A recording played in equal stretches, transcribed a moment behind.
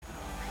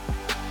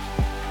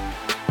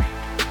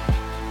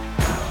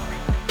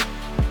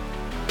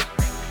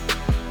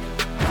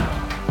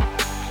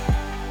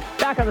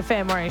on the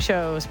Fan Morning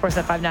Show,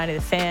 Sportsnet 590,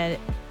 The Fan.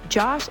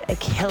 Josh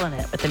killing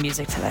it with the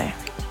music today.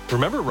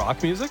 Remember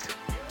rock music?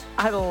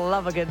 I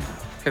love a good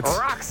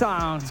rock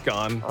song. It's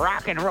gone.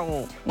 Rock and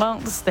roll. Well,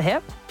 this is the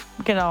hip.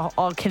 We're getting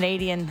all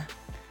Canadian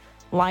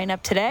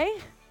lineup today.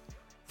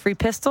 Free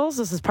Pistols.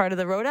 This is part of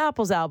the Road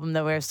Apples album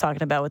that we were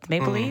talking about with the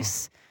Maple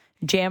Leafs.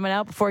 Jamming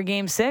out before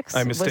Game 6.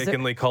 I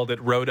mistakenly called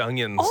it Road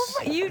Onions.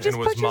 Oh, you just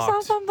put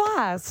yourself on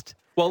blast.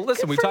 Well,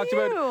 listen, we talked you.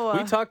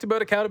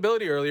 about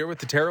accountability earlier with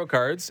the tarot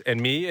cards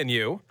and me and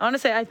you.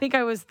 Honestly, I think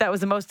that was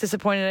the most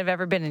disappointed I've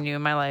ever been in you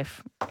in my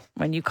life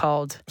when you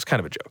called. It was kind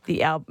of a joke.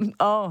 The album.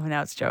 Oh,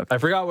 now it's a joke. I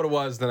forgot what it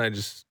was, then I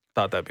just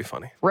thought that'd be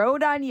funny.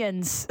 Road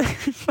Onions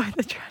by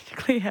the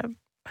Tragically Hip.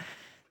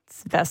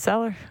 It's a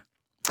bestseller.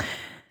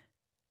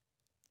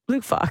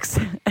 Luke Fox,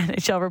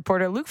 NHL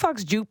reporter. Luke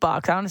Fox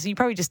Jukebox. Honestly, you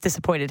probably just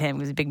disappointed him. He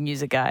was a big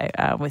music guy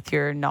with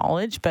your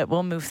knowledge, but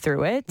we'll move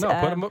through it. No,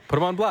 put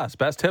him on blast.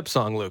 Best hip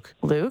song, Luke.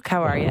 Luke,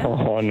 how are you?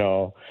 Oh,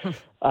 no.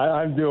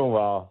 I'm doing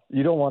well.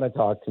 You don't want to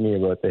talk to me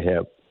about the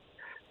hip.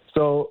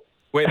 So,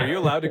 wait, are you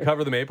allowed to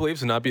cover the Maple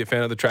Leafs and not be a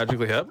fan of the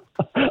Tragically Hip?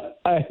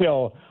 I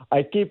know.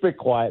 I keep it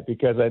quiet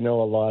because I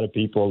know a lot of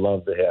people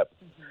love the hip.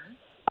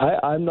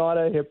 I'm not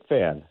a hip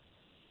fan.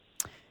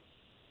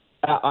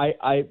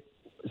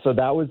 So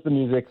that was the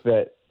music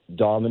that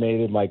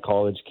dominated my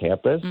college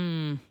campus,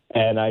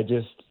 and I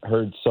just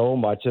heard so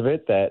much of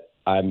it that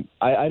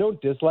I don't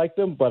dislike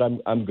them, but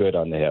I'm good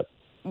on the hip.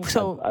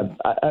 So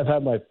I've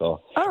had my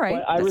fill. All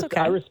right, that's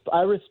okay.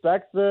 I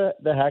respect the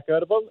heck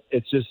out of them.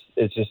 It's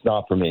just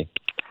not for me.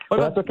 What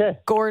but about that's okay.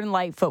 Gordon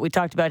Lightfoot? We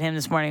talked about him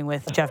this morning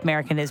with Jeff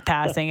Merrick and his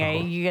passing. Are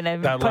you going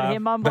to put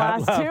him on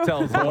blast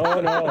too?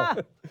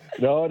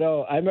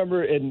 No. I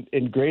remember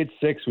in grade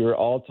 6, we were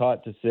all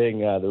taught to sing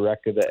the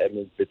wreck of the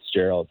Edmund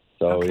Fitzgerald.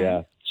 So,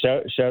 yeah.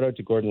 Shout out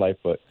to Gordon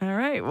Lightfoot. All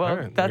right.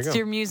 Well, that's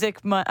your Music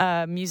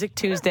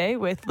Tuesday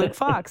with Luke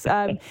Fox.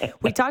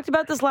 We talked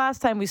about this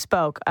last time we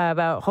spoke,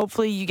 about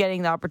hopefully you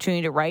getting the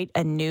opportunity to write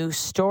a new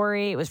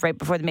story. It was right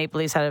before the Maple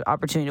Leafs had an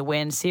opportunity to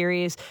win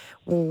series.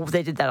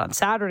 They did that on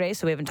Saturday,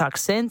 so we haven't talked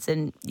since.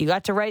 And you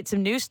got to write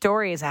some new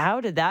stories.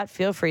 How did that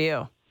feel for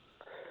you?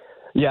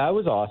 Yeah, it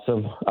was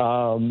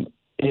awesome.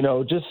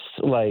 Just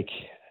like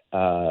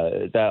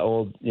that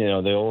old,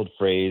 the old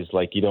phrase,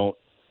 like you don't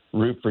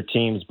root for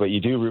teams, but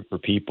you do root for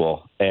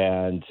people.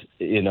 And,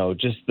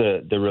 just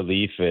the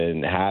relief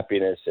and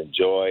happiness and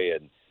joy,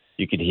 and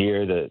you could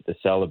hear the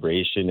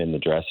celebration in the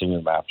dressing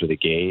room after the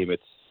game.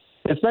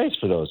 It's nice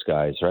for those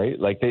guys, right?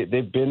 Like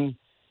they've been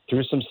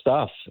through some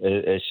stuff,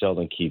 as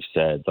Sheldon Keefe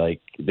said.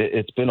 Like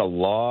it's been a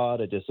lot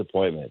of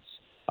disappointments.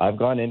 I've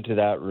gone into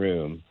that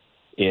room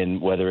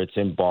whether it's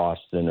in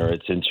Boston or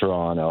it's in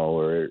Toronto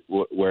or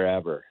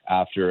wherever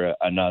after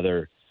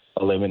another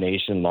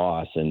elimination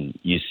loss, and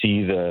you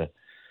see the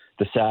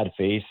sad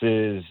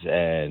faces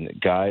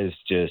and guys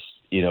just,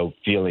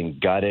 feeling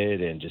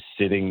gutted and just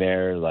sitting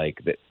there like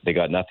they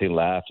got nothing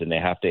left and they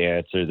have to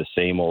answer the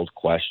same old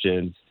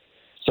questions.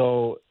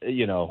 So,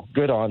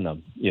 good on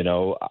them.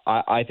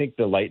 I think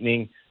the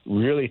Lightning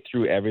really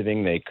threw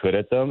everything they could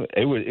at them.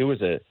 It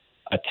was a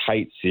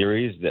tight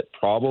series that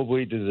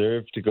probably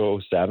deserved to go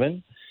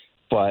 7.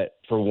 But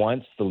for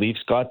once, the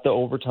Leafs got the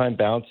overtime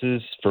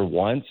bounces. For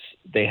once,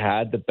 they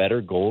had the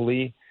better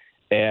goalie,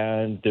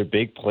 and their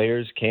big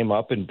players came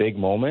up in big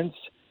moments.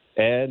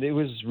 And it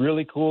was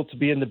really cool to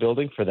be in the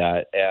building for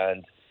that.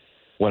 And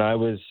when I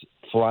was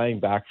flying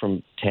back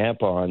from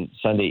Tampa on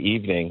Sunday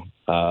evening,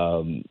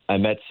 I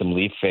met some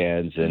Leaf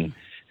fans and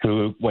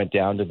who went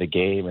down to the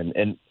game.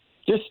 And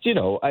just,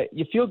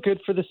 you feel good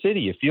for the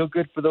city. You feel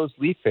good for those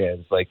Leaf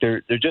fans. Like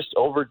they're just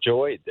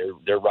overjoyed.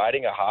 They're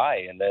riding a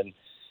high. And then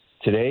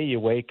today you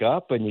wake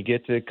up and you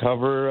get to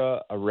cover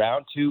a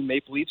round 2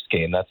 Maple Leafs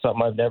game. That's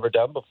something I've never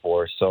done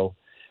before. So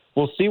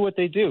we'll see what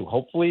they do.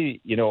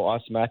 Hopefully,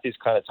 Austin Matthews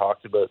kind of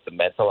talked about the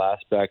mental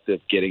aspect of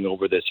getting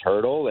over this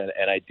hurdle.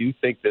 And I do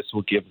think this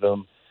will give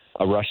them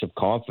a rush of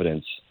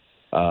confidence.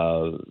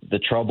 The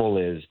trouble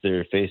is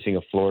they're facing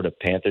a Florida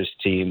Panthers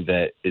team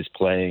that is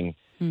playing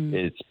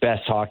its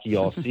best hockey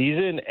all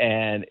season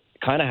and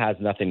kind of has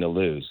nothing to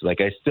lose.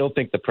 Like, I still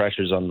think the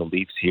pressure's on the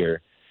Leafs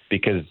here,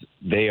 because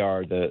they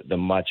are the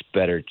much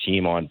better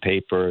team on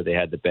paper. They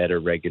had the better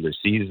regular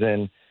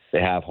season.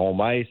 They have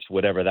home ice,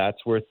 whatever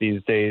that's worth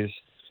these days.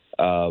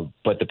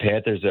 But the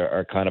Panthers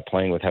are kind of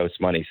playing with house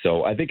money.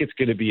 So I think it's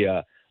going to be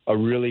a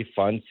really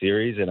fun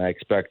series, and I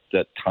expect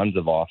tons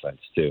of offense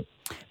too.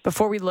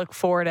 Before we look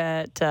forward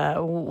at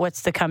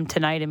what's to come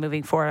tonight and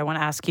moving forward, I want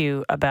to ask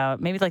you about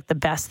maybe like the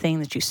best thing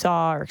that you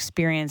saw or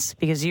experienced,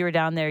 because you were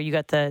down there, you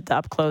got the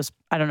up close.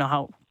 I don't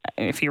know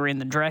if you were in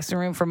the dressing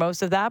room for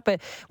most of that,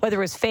 but whether it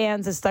was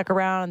fans that stuck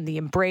around, the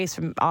embrace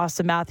from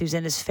Austin Matthews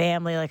and his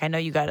family, like I know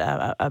you got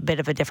a bit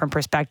of a different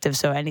perspective.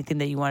 So anything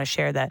that you want to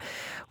share that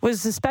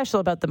was special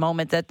about the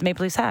moment that the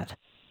Maple Leafs had?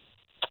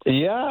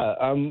 Yeah.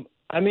 And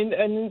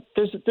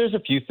there's a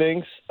few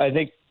things. I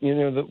think,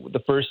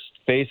 the first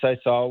face I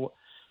saw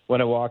when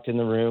I walked in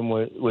the room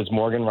was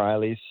Morgan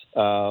Riley's.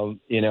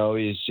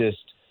 He's just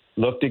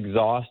looked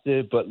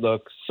exhausted, but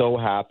looked so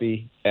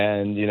happy.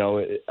 And,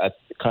 I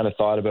kind of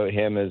thought about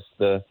him as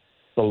the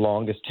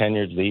longest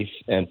tenured Leaf,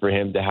 and for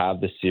him to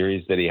have the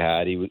series that he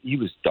had, he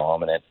was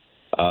dominant.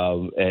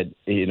 And,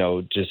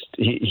 just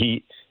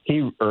he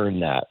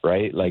earned that,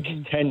 right? Like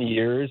 10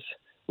 years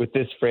with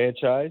this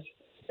franchise,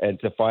 and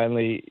to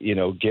finally,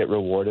 get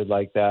rewarded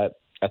like that.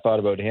 I thought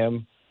about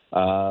him,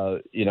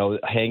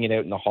 hanging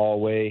out in the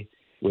hallway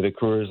with a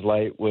Coors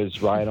Light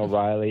was Ryan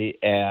O'Reilly,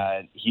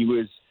 and he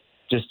was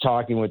just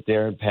talking with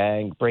Darren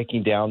Pang,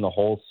 breaking down the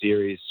whole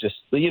series, just,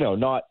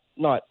 not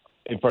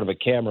in front of a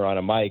camera on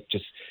a mic,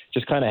 just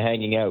kind of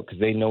hanging out because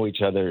they know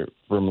each other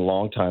from a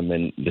long time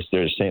in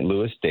their St.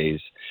 Louis days.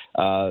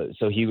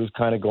 So he was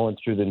kind of going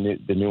through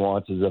the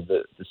nuances of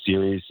the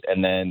series.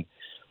 And then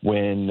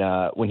when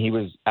he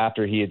was,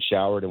 after he had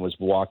showered and was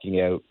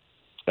walking out,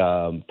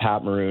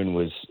 Pat Maroon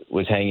was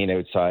hanging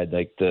outside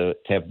like the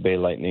Tampa Bay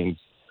Lightning's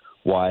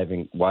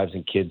wives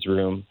and kids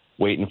room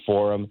waiting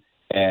for him.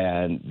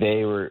 And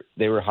they were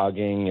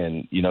hugging,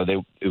 and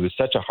it was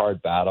such a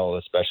hard battle,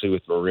 especially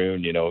with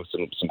Maroon.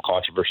 Some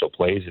controversial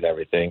plays and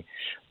everything,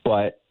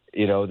 but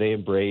they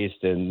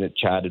embraced and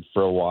chatted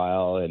for a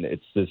while. And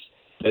it's the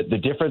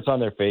difference on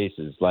their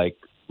faces. Like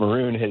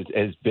Maroon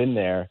has been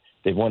there;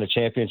 they've won a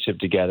championship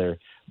together,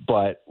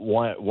 but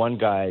one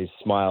guy's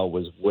smile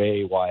was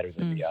way wider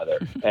than the other.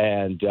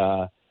 And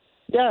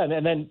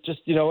and then just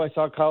I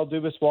saw Kyle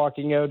Dubas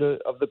walking out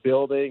of the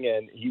building,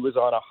 and he was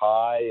on a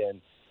high, and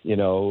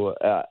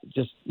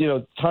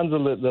tons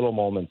of little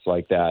moments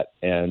like that.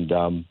 And,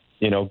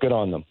 good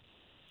on them.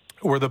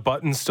 Were the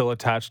buttons still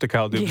attached to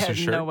Kyle Dubas'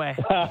 shirt? No way.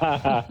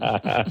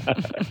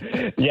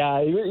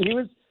 Yeah,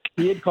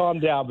 he had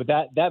calmed down, but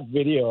that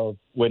video of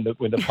when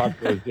the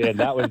puck was in,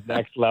 that was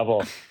next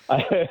level.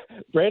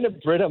 Brandon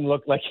Brittam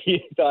looked like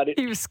he thought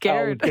he was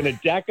scared. Kyle was going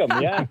to deck him.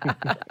 Yeah.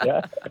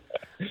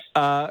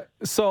 Yeah.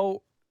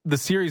 So the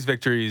series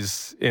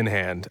victories in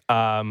hand,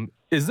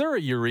 is there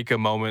a eureka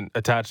moment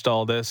attached to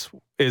all this?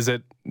 Is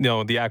it,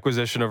 the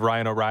acquisition of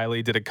Ryan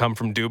O'Reilly? Did it come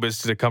from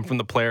Dubas? Did it come from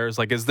the players?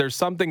 Like, is there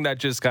something that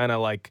just kind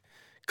of like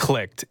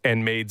clicked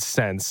and made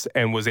sense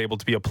and was able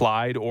to be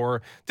applied?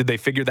 Or did they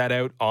figure that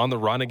out on the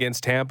run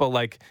against Tampa?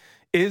 Like,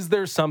 is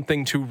there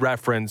something to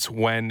reference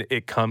when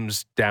it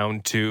comes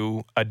down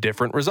to a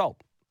different result?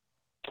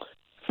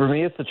 For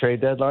me, it's the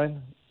trade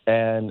deadline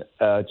and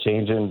a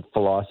change in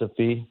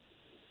philosophy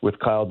with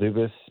Kyle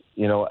Dubas.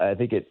 I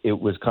think it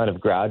was kind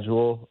of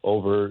gradual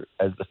over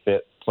as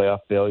the playoff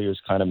failures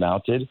kind of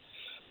mounted.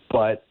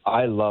 But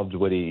I loved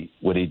what he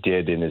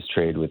did in his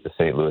trade with the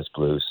St. Louis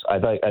Blues. I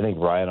think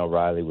Ryan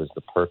O'Reilly was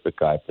the perfect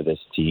guy for this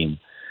team.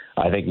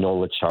 I think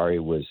Noel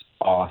Acciari was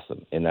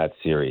awesome in that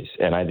series.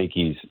 And I think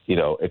he's,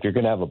 if you're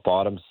going to have a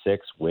bottom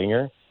six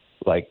winger,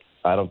 like,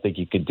 I don't think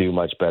you could do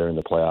much better in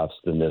the playoffs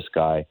than this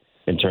guy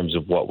in terms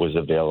of what was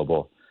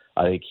available.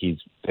 I think he's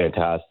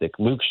fantastic.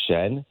 Luke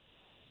Schenn,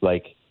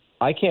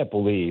 I can't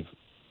believe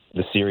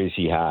the series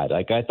he had.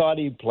 Like, I thought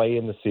he'd play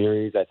in the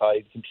series. I thought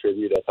he'd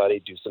contribute. I thought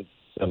he'd do some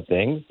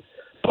things.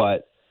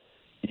 But,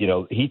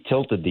 he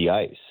tilted the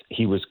ice.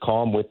 He was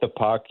calm with the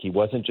puck. He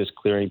wasn't just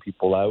clearing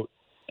people out.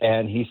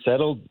 And he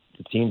settled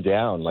the team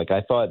down. Like,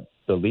 I thought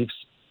the Leafs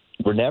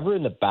were never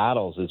in the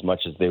battles as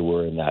much as they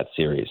were in that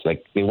series.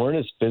 Like, they weren't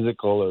as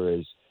physical or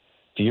as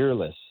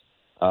fearless.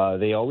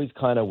 They always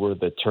kind of were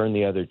the turn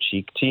the other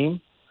cheek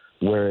team.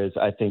 Whereas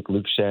I think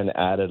Luke Schenn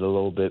added a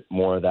little bit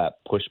more of that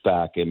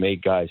pushback. It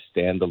made guys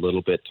stand a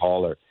little bit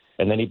taller.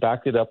 And then he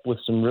backed it up with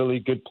some really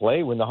good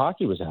play when the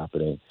hockey was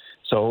happening.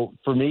 So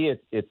for me,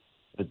 it's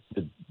the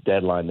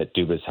deadline that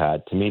Dubas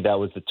had. To me, that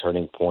was the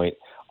turning point.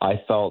 I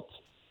felt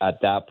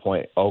at that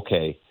point,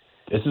 okay,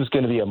 this is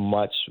going to be a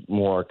much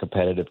more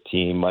competitive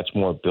team, much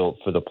more built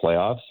for the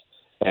playoffs.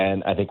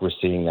 And I think we're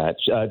seeing that.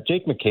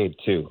 Jake McCabe,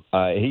 too.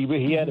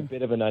 He had a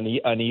bit of an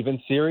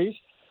uneven series,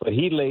 but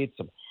he laid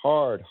some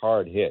hard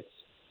hits.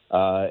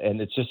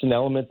 And it's just an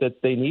element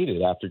that they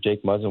needed after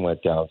Jake Muzzin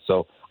went down.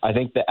 So I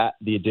think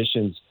the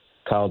additions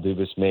Kyle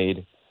Dubas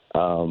made,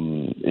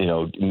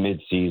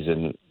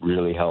 mid-season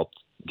really helped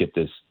get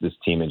this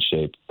team in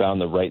shape, found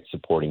the right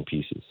supporting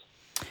pieces.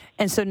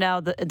 And so now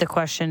the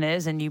question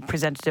is, and you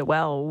presented it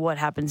well, what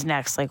happens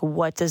next? Like,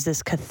 what does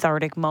this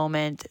cathartic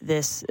moment,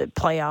 this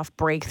playoff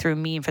breakthrough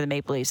mean for the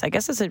Maple Leafs? I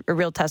guess it's a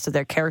real test of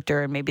their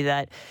character and maybe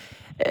that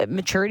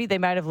maturity they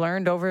might have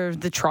learned over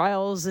the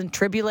trials and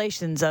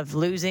tribulations of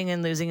losing.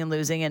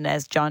 And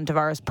as John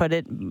Tavares put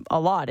it a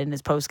lot in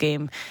his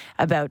postgame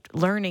about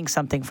learning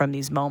something from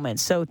these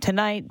moments. So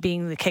tonight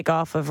being the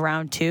kickoff of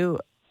round 2,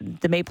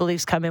 the Maple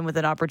Leafs come in with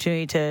an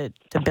opportunity to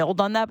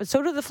build on that, but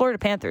so do the Florida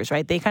Panthers,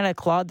 right? They kind of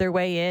clawed their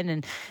way in,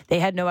 and they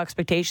had no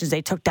expectations.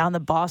 They took down the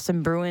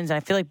Boston Bruins, and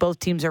I feel like both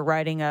teams are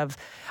riding of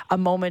a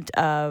moment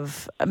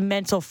of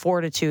mental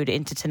fortitude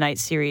into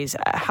tonight's series.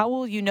 How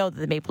will you know that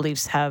the Maple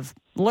Leafs have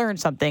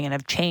learned something and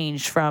have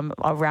changed from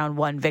a round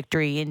 1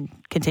 victory and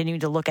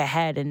continuing to look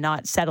ahead and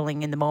not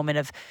settling in the moment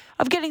of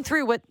getting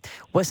through what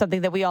was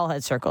something that we all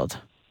had circled?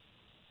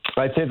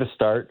 I'd say the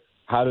start.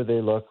 How do they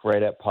look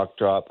right at puck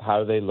drop?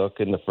 How do they look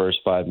in the first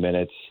 5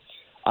 minutes?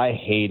 I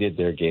hated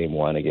their game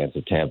one against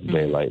the Tampa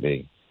Bay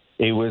Lightning.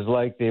 It was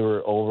like they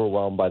were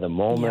overwhelmed by the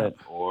moment,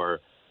 or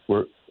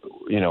we're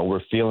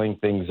feeling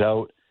things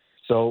out.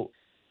 So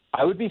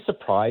I would be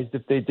surprised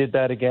if they did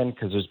that again,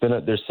 because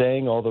they're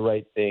saying all the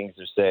right things.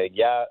 They're saying,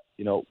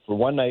 for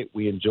one night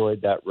we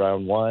enjoyed that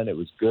round one. It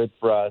was good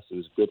for us. It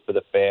was good for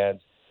the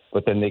fans.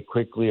 But then they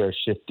quickly are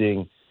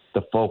shifting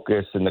the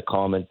focus and the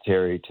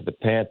commentary to the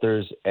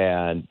Panthers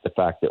and the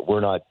fact that we're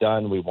not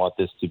done. We want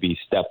this to be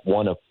step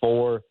 1 of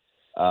 4.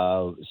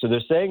 So they're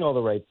saying all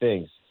the right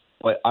things,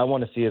 but I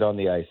want to see it on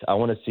the ice. I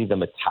want to see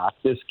them attack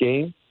this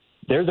game.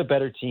 They're the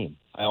better team.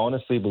 I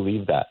honestly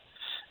believe that.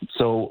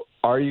 So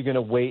are you going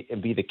to wait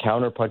and be the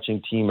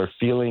counter-punching team, or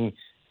feeling,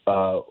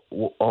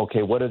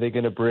 okay, what are they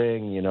going to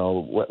bring?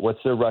 What's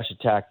their rush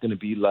attack going to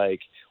be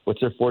like?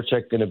 What's their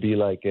forecheck going to be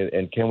like?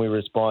 And can we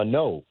respond?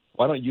 No.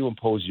 Why don't you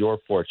impose your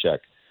forecheck?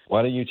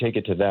 Why don't you take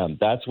it to them?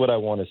 That's what I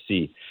want to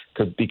see,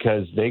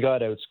 because they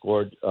got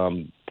outscored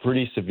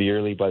pretty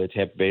severely by the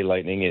Tampa Bay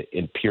Lightning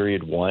in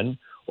period 1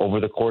 over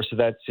the course of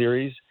that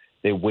series.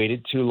 They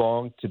waited too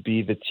long to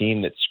be the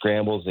team that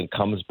scrambles and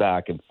comes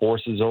back and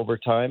forces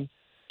overtime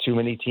too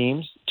many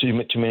times.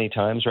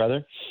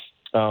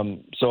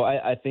 So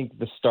I think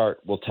the start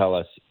will tell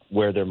us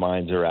where their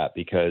minds are at,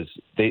 because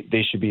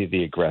they should be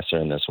the aggressor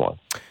in this one.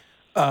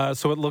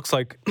 So it looks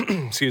like,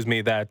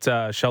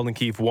 that Sheldon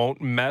Keefe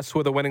won't mess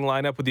with a winning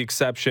lineup, with the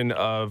exception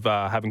of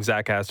having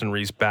Zach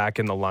Aston-Reese back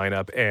in the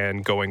lineup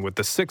and going with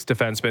the 6th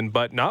defenseman,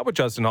 but not with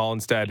Justin Hall,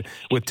 instead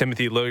with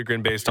Timothy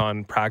Liljegren based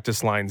on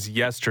practice lines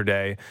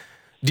yesterday.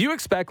 Do you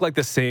expect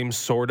the same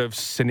sort of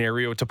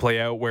scenario to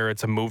play out, where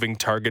it's a moving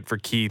target for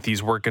Keith?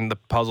 He's working the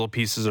puzzle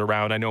pieces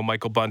around. I know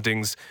Michael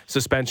Bunting's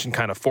suspension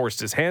kind of forced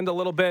his hand a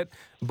little bit,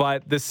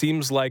 but this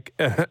seems like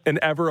an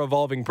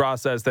ever-evolving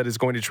process that is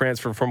going to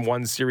transfer from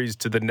one series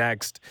to the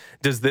next.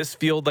 Does this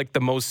feel like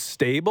the most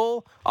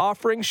stable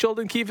offering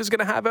Sheldon Keefe is going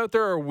to have out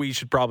there, or we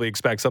should probably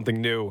expect something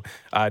new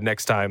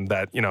next time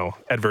that,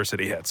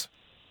 adversity hits?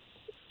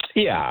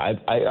 Yeah,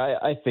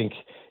 I think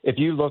if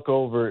you look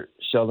over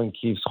Sheldon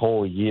Keefe's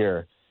whole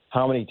year,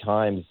 how many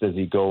times does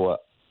he go a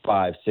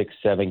 5, 6,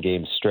 7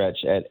 game stretch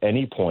at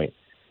any point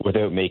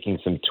without making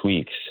some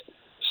tweaks?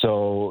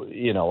 So,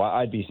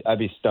 I'd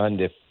be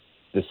stunned if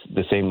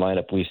the same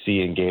lineup we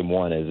see in game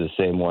 1 is the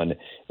same one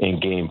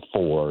in game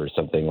 4 or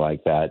something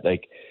like that.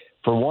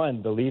 For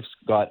one, the Leafs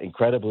got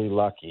incredibly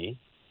lucky,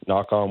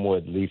 knock on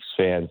wood, Leafs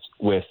fans,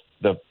 with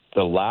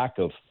the lack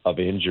of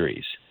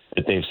injuries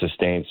that they've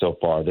sustained so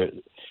far.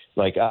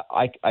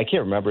 I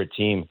can't remember a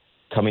team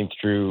coming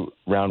through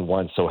round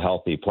 1 so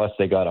healthy. Plus,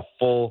 they got a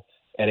full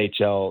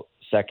NHL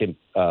second,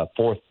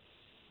 fourth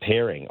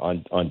pairing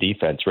on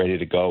defense ready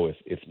to go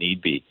if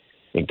need be,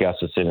 in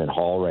Gustafsson and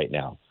Hall right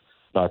now.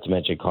 Not to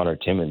mention Connor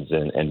Timmins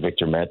and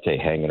Victor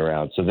Mete hanging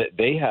around. So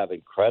they have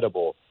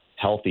incredible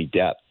healthy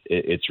depth.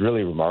 It's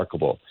really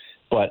remarkable.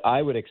 But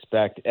I would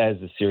expect, as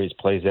the series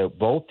plays out,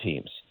 both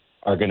teams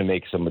are going to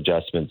make some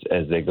adjustments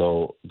as they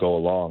go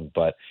along.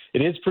 But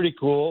it is pretty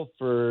cool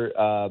for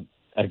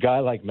a guy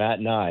like Matt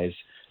Nyes,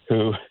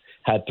 who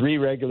had 3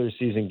 regular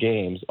season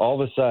games. All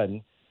of a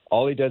sudden,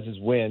 all he does is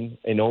win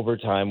in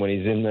overtime when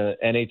he's in the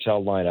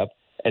NHL lineup.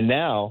 And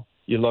now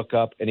you look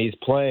up and he's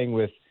playing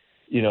with,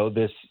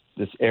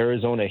 this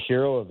Arizona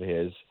hero of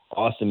his,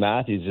 Austin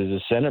Matthews,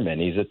 is a centerman.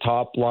 He's a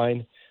top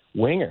line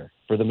winger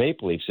for the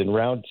Maple Leafs in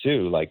round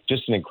 2.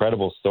 Just an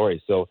incredible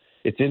story. So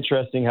it's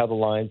interesting how the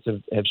lines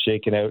have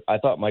shaken out. I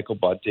thought Michael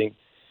Bunting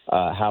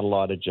had a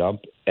lot of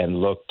jump and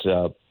looked,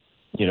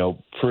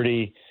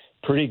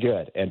 pretty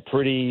good and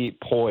pretty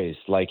poised.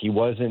 He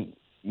wasn't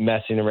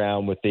messing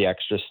around with the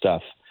extra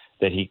stuff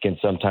that he can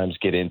sometimes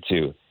get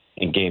into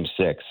in game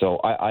 6. So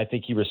I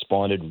think he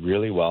responded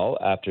really well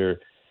after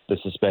the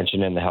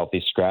suspension and the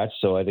healthy scratch.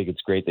 So I think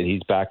it's great that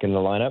he's back in the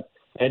lineup.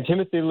 And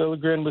Timothy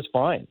Liljegren was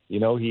fine.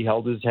 He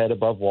held his head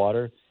above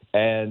water.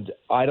 And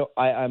I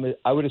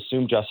would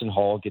assume Justin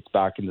Hall gets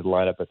back into the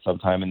lineup at some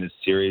time in this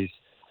series.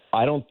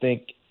 I don't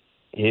think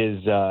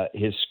his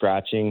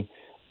scratching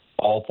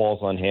all falls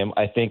on him.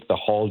 I think the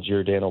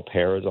Hall-Giordano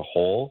pair as a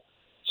whole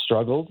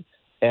struggled.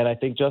 And I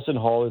think Justin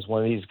Hall is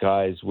one of these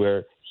guys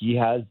where he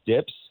has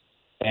dips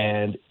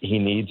and he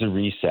needs a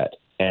reset.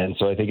 And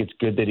so I think it's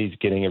good that he's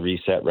getting a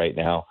reset right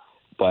now.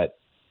 But,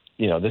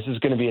 this is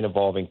going to be an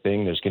evolving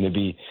thing. There's going to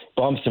be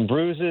bumps and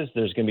bruises.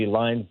 There's going to be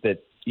lines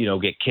that,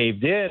 get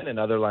caved in and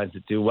other lines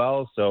that do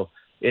well. So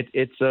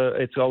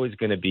it's always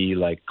going to be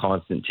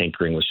constant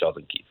tinkering with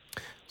Sheldon Keefe.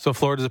 So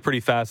Florida's a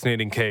pretty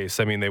fascinating case.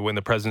 I mean, they win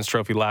the President's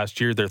Trophy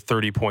last year. They're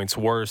 30 points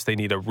worse. They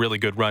need a really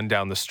good run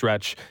down the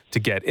stretch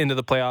to get into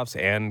the playoffs,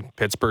 and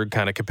Pittsburgh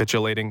kind of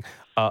capitulating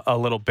a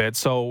little bit.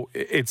 So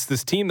it's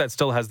this team that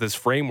still has this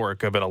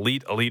framework of an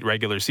elite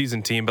regular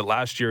season team, but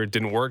last year it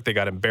didn't work. They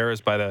got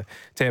embarrassed by the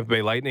Tampa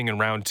Bay Lightning in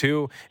round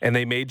 2, and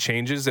they made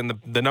changes, and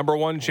the number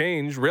one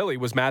change really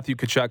was Matthew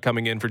Tkachuk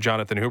coming in for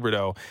Jonathan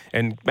Huberdeau,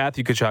 and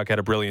Matthew Tkachuk had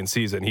a brilliant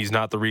season. He's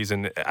not the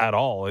reason at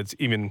all.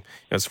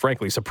 It's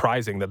frankly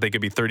surprising that they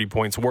could be 30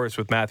 points worse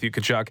with Matthew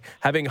Tkachuk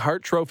having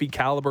Hart Trophy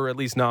caliber, at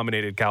least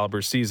nominated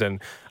caliber season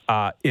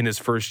in his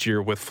first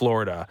year with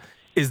Florida.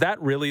 Is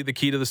that really the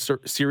key to the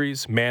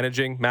series,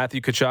 managing Matthew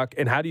Tkachuk?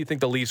 And how do you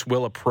think the Leafs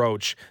will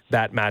approach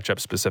that matchup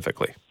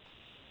specifically?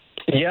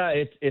 Yeah,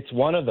 it's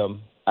one of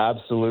them,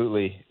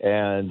 absolutely.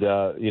 And,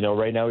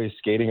 right now he's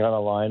skating on a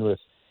line with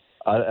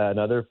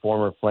another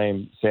former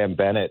Flame, Sam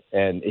Bennett,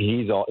 and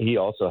he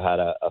also had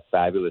a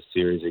fabulous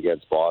series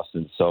against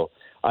Boston. So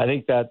I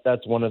think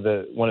that's one of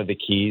the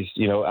keys.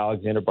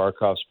 Alexander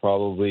Barkov's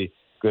probably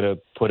going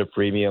to put a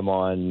premium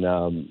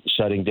on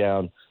shutting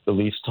down the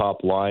Leafs'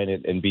 top line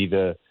and be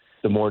the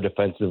more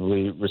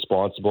defensively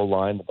responsible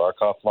line, the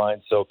Barkov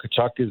line. So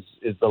Tkachuk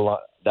is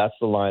that's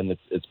the line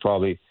that's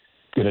probably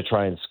going to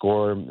try and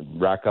score,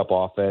 rack up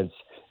offense,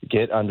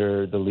 get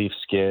under the Leafs'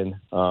 skin.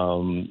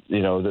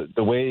 The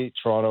way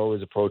Toronto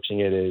is approaching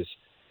it is,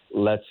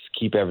 let's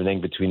keep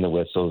everything between the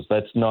whistles.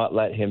 Let's not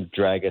let him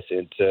drag us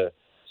into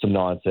some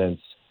nonsense.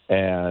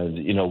 And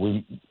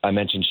I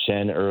mentioned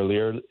Shen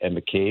earlier and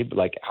McCabe,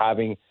 like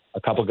having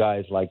a couple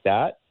guys like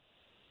that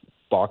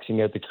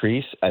boxing at the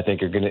crease, I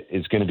think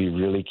is going to be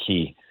really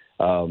key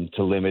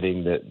to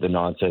limiting the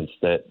nonsense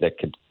that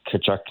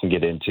Tkachuk can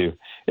get into.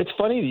 It's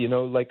funny,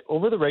 like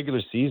over the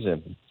regular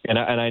season, and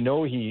I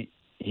know he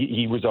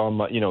was on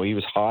my, he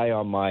was high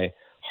on my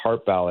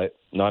heart ballot,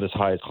 not as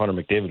high as Connor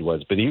McDavid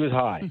was, but he was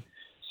high.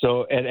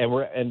 So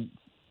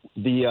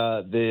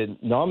the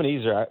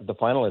nominees the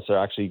finalists are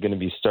actually going to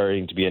be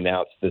starting to be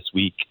announced this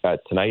week,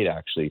 tonight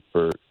actually,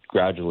 for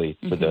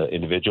the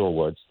individual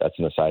awards. That's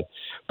an aside,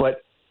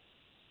 but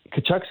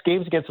Tkachuk's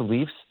games against the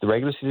Leafs, the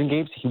regular season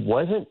games, he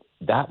wasn't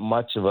that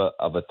much of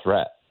a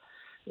threat,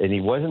 and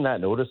he wasn't that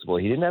noticeable.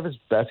 He didn't have his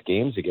best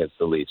games against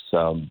the Leafs,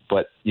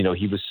 but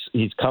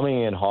he's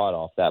coming in hot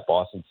off that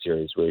Boston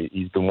series where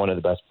he's been one of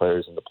the best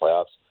players in the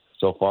playoffs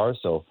so far.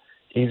 So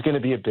he's going to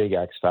be a big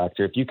X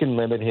factor. If you can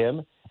limit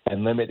him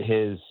and limit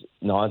his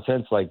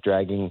nonsense, like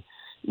dragging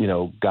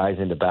guys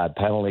into bad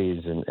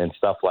penalties and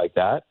stuff like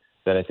that,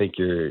 then I think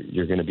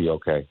you're going to be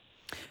okay.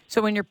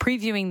 So when you're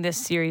previewing this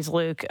series,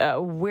 Luke,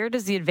 where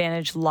does the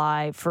advantage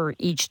lie for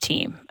each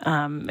team,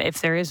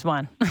 if there is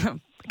one?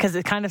 Because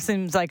it kind of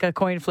seems like a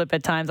coin flip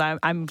at times.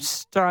 I'm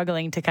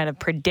struggling to kind of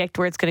predict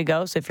where it's going to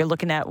go. So if you're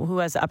looking at who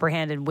has the upper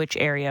hand in which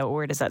area,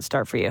 where does that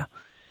start for you?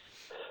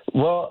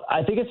 Well,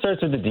 I think it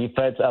starts with the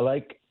defense. I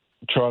like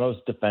Toronto's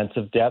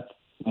defensive depth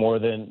more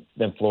than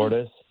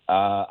Florida's.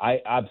 I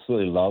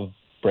absolutely love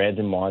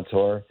Brandon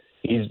Montour.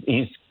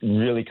 He's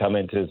really come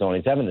into his own.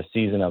 He's having the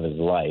season of his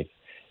life.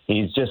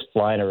 He's just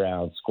flying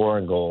around,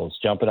 scoring goals,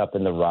 jumping up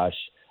in the rush.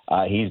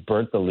 He's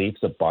burnt the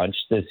Leafs a bunch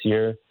this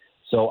year.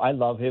 So I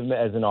love him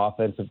as an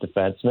offensive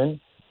defenseman.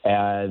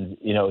 And,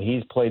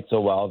 he's played so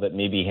well that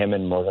maybe him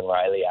and Morgan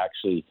Riley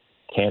actually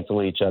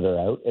cancel each other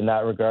out in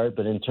that regard.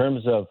 But in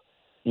terms of,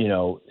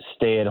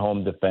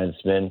 stay-at-home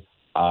defensemen,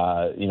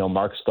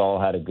 Mark Stahl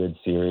had a good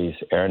series.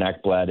 Aaron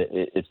Ekblad,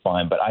 it's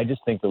fine. But I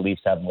just think the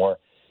Leafs have more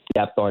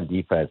depth on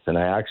defense. And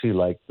I actually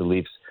like the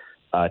Leafs'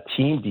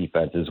 team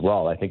defense as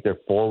well. I think their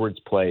forwards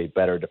play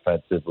better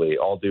defensively,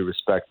 all due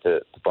respect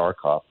to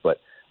Barkov. But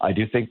I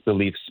do think the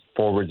Leafs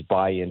forwards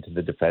buy into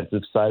the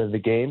defensive side of the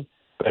game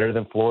better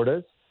than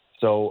Florida's.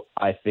 So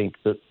I think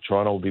that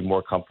Toronto will be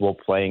more comfortable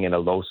playing in a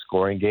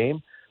low-scoring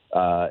game.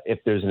 If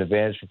there's an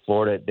advantage for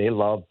Florida, they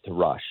love to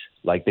rush.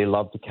 Like, they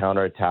love to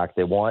counterattack.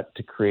 They want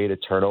to create a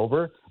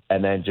turnover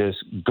and then just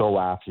go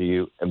after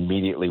you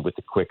immediately with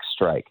a quick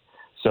strike.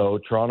 So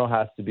Toronto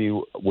has to be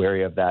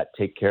wary of that.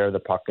 Take care of the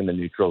puck in the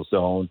neutral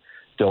zone.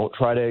 Don't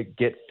try to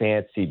get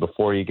fancy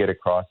before you get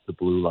across the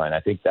blue line. I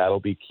think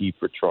that'll be key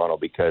for Toronto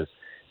because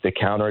the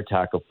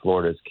counterattack of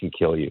Florida's can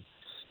kill you.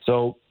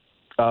 So,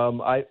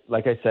 I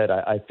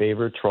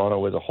favor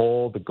Toronto as a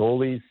whole. The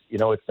goalies,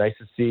 it's nice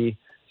to see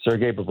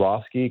Sergei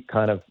Bobrovsky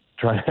kind of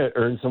trying to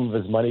earn some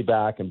of his money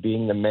back and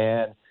being the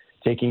man,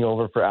 taking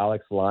over for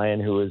Alex Lyon,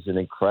 who is an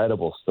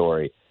incredible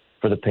story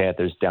for the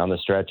Panthers down the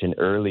stretch and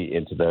early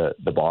into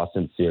the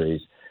Boston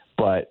series.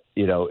 But,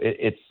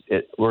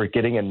 we're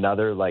getting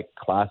another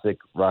classic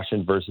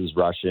Russian versus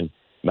Russian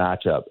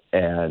matchup.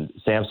 And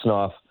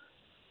Samsonov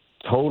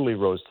totally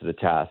rose to the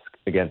task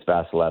against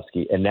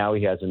Vasilevsky. And now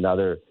he has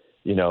another,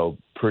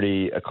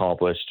 pretty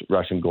accomplished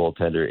Russian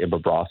goaltender in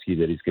Bobrovsky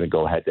that he's going to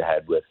go head to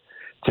head with.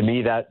 To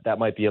me, that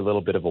might be a little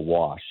bit of a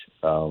wash.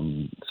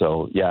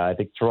 I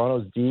think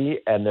Toronto's D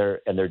and their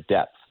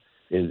depth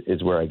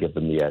is where I give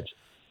them the edge.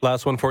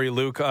 Last one for you,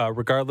 Luke.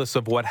 Regardless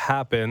of what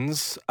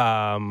happens,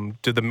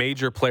 do the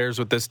major players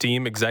with this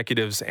team,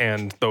 executives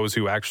and those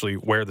who actually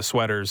wear the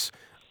sweaters,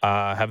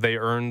 have they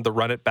earned the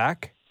run it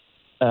back?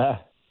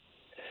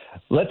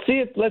 Let's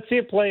see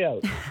it play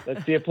out.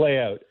 Let's see it play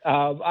out.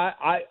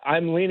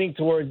 I'm leaning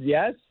towards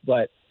yes,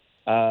 but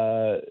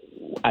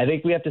I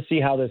think we have to see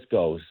how this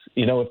goes.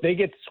 If they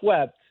get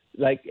swept,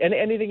 and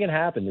anything can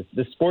happen.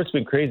 The sport's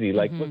been crazy.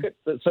 Look at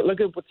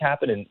what's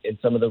happened in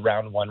some of the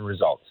round one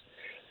results.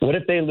 What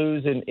if they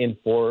lose in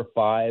 4 or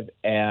 5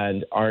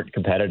 and aren't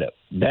competitive?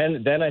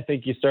 Then I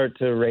think you start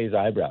to raise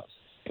eyebrows.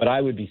 But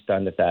I would be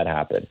stunned if that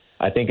happened.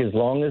 I think as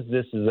long as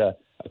this is a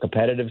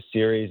competitive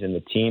series and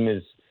the team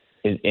is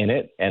in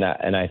it, and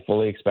I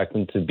fully expect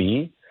them to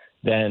be,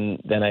 then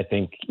I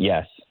think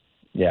yes,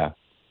 yeah.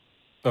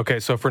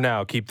 Okay, so for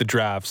now, keep the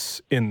drafts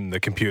in the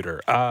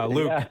computer.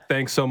 Luke,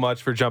 thanks so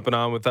much for jumping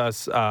on with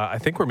us. I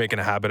think we're making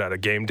a habit out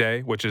of game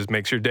day, which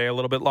makes your day a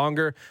little bit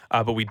longer,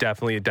 but we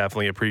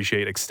definitely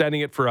appreciate extending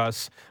it for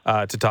us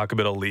to talk a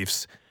bit of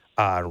Leafs.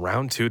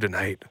 Round 2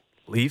 tonight,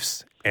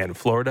 Leafs and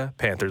Florida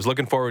Panthers.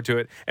 Looking forward to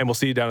it, and we'll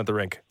see you down at the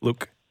rink.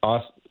 Luke.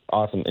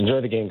 Awesome.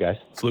 Enjoy the game, guys.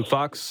 It's Luke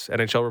Fox,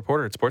 NHL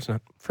reporter at Sportsnet.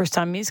 First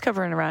time he's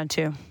covering a round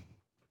 2.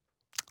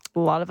 A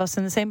lot of us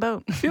in the same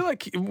boat. I feel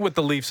like with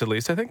the Leafs, at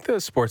least, I think the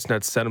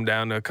Sportsnet sent them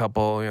down to a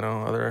couple,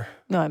 other.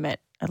 No, I meant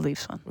a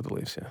Leafs one. With the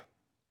Leafs, yeah.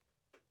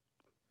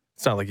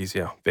 It's not like he's,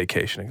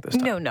 vacationing at this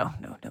time. No.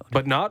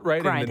 But not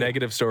writing the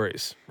negative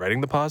stories,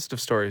 writing the positive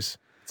stories.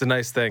 It's a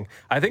nice thing.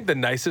 I think the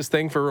nicest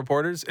thing for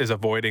reporters is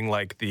avoiding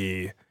like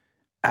the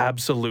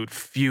absolute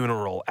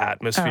funeral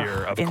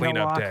atmosphere of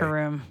cleanup day.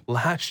 Room.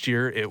 Last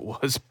year, it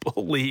was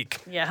bleak.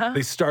 Yeah.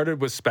 They started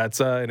with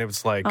Spezza, and it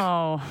was like,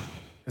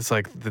 it's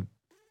like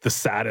the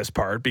saddest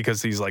part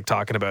because he's like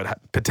talking about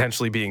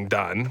potentially being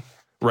done,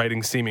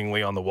 writing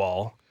seemingly on the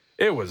wall.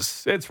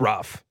 It's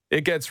rough.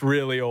 It gets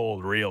really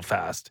old real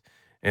fast,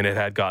 and it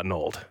had gotten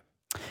old.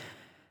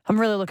 I'm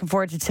really looking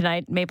forward to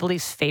tonight. Maple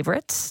Leafs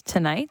favorites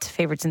tonight,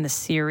 favorites in the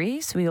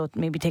series. We'll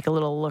maybe take a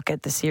little look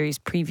at the series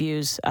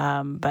previews,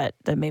 but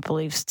the Maple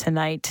Leafs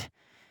tonight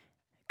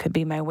could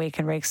be my wake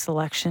and rake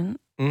selection.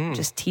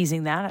 Just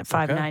teasing that at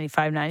 590,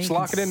 590. Just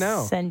lock it in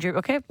now.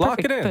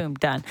 Lock it in. Boom,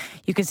 done.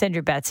 You can send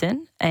your bets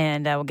in,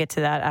 and we'll get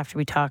to that after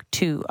we talk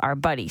to our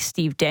buddy,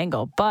 Steve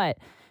Dangle. But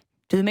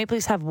do the Maple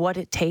Leafs have what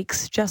it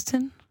takes,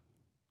 Justin?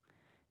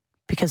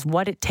 Because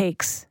what it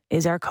takes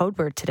is our code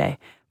word today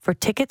for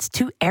tickets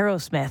to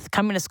Aerosmith,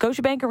 coming to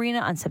Scotiabank Arena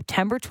on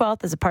September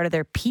 12th as a part of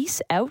their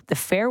Peace Out, the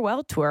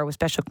farewell tour with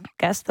special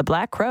guest, the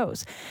Black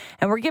Crowes.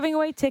 And we're giving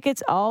away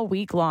tickets all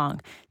week long.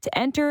 To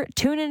enter,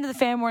 tune into the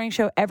Fan Morning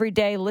Show every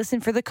day,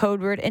 listen for the code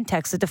word, and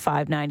text it to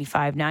 590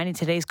 590.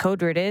 Today's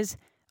code word is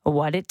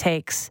what it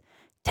takes.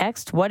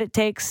 Text what it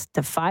takes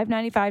to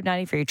 590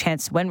 590 for your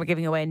chance to win. We're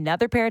giving away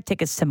another pair of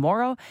tickets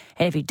tomorrow.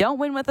 And if you don't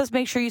win with us,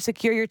 make sure you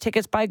secure your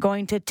tickets by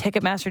going to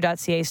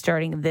Ticketmaster.ca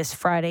starting this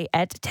Friday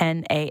at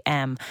 10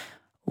 a.m.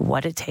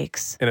 What it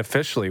takes. And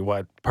officially,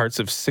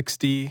 parts of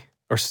 60,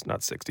 or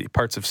not 60,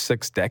 parts of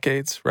 6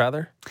 decades,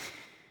 rather?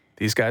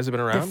 These guys have been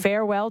around? The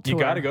farewell tour. You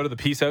got to go to the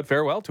Peace Out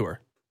farewell tour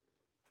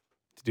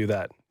to do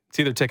that. It's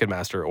either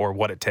Ticketmaster or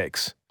What It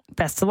Takes.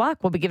 Best of luck.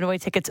 We'll be giving away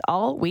tickets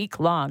all week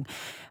long.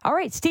 All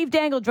right, Steve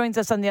Dangle joins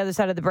us on the other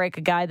side of the break,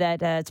 a guy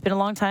that it's been a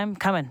long time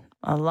coming.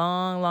 A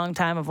long, long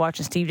time of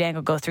watching Steve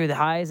Dangle go through the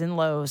highs and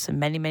lows and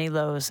many, many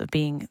lows of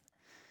being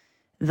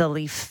the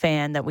Leaf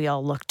fan that we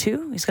all look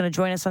to. He's going to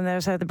join us on the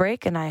other side of the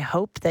break, and I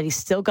hope that he's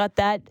still got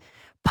that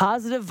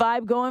positive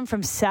vibe going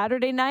from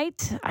Saturday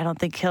night. I don't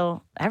think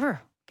he'll ever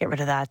get rid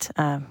of that.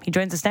 He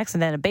joins us next,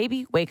 and then a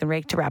baby, wake and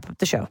rake to wrap up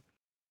the show.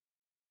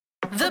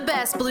 The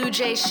best Blue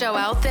Jays show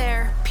out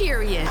there,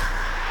 period.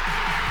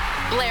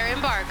 Blair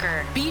and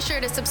Barker. Be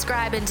sure to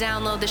subscribe and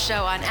download the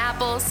show on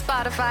Apple,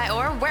 Spotify,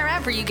 or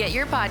wherever you get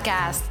your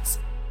podcasts.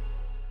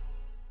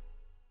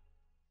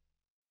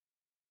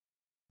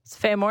 It's a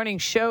Fan Morning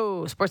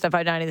Show. Sportsnet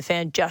 590, The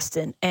Fan,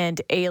 Justin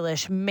and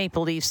Ailish.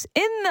 Maple Leafs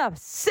in the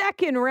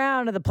second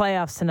round of the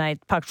playoffs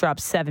tonight. Puck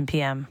drops 7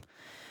 p.m.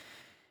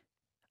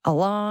 A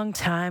long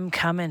time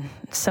coming.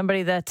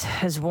 Somebody that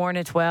has worn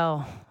it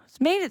well. Has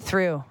made it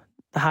through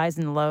the highs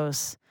and the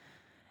lows,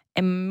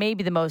 and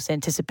maybe the most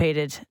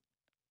anticipated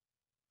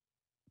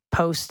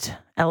post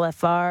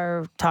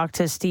LFR, talk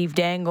to Steve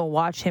Dangle,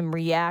 watch him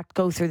react,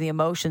 go through the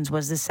emotions,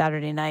 was this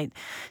Saturday night.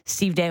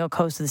 Steve Dangle,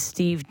 host of the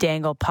Steve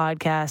Dangle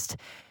podcast.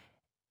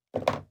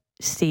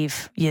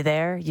 Steve, you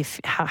there?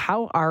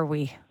 How are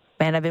we?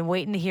 Man, I've been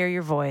waiting to hear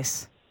your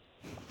voice.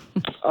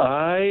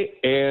 I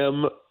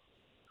am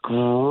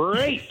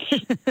great.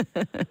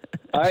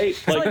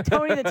 It's like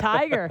Tony the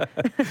Tiger.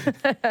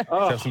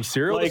 Have some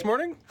cereal this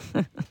morning?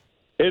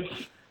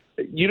 It's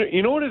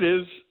you know what it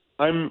is.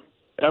 I'm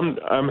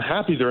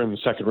happy they're in the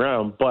second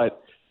round,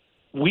 but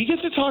we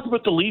get to talk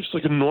about the Leafs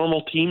like a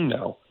normal team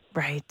now.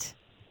 Right.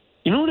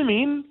 You know what I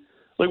mean?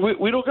 Like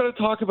we don't got to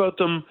talk about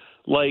them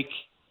like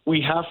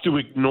we have to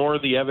ignore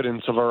the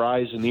evidence of our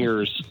eyes and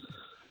ears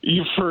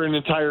for an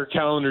entire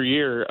calendar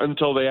year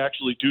until they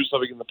actually do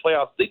something in the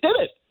playoffs. They did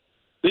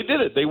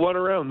it. They won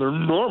a round. They're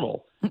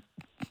normal.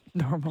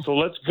 Normal. So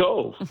let's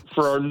go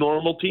for our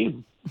normal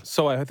team.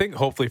 So I think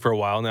hopefully for a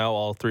while now,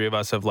 all three of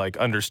us have like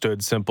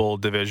understood simple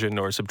division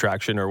or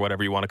subtraction or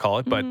whatever you want to call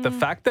it. But the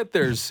fact that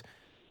there's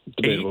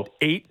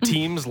eight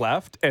teams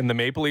left and the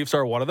Maple Leafs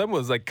are one of them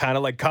was like kind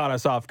of like caught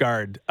us off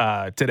guard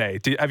today.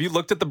 Have you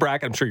looked at the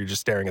bracket? I'm sure you're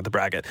just staring at the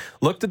bracket.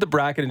 Looked at the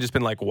bracket and just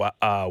been like,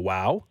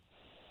 wow.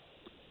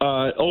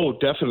 Oh,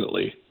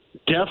 definitely.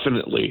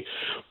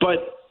 But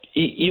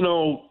you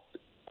know,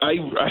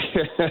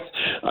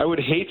 I would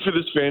hate for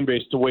this fan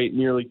base to wait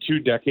nearly 2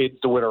 decades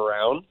to win a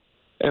round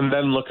and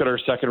then look at our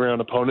second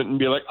round opponent and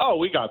be like, oh,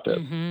 we got this.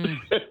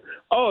 Mm-hmm.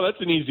 Oh,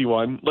 that's an easy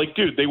one. Like,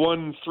 dude, they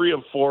won 3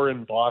 of 4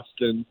 in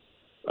Boston.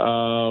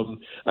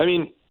 I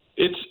mean,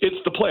 it's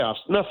the playoffs.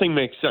 Nothing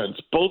makes sense.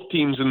 Both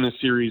teams in this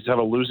series have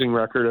a losing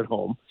record at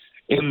home.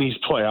 in these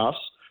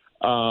playoffs.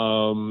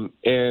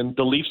 And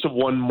the Leafs have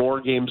won more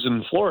games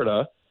in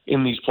Florida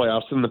in these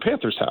playoffs than the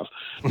Panthers have.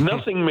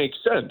 Nothing makes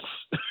sense.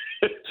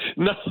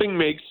 Nothing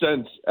makes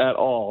sense at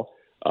all.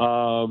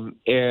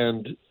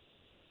 And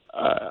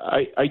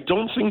I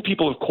don't think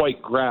people have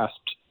quite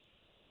grasped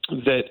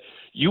that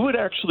you would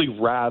actually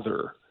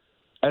rather,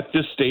 at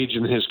this stage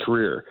in his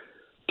career,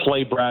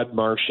 play Brad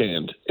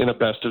Marchand in a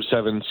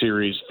best-of-7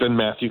 series than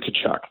Matthew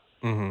Tkachuk.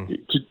 Mm-hmm.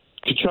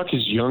 Tkachuk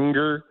is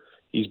younger,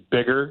 he's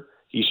bigger,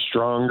 he's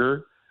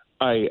stronger.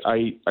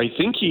 I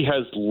think he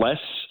has less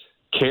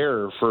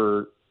care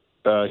for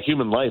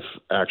human life,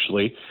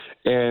 actually,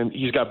 and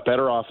he's got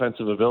better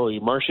offensive ability.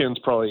 Marchand's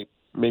probably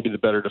maybe the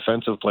better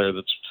defensive player.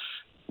 That's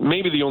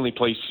maybe the only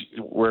place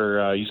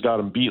where he's got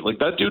him beat. Like,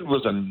 that dude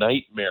was a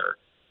nightmare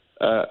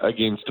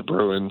against the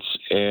Bruins,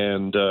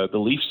 and the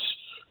Leafs,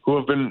 who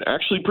have been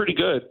actually pretty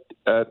good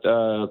at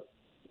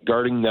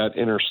guarding that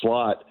inner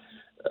slot,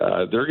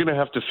 they're going to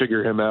have to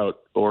figure him out,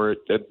 or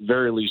at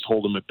very least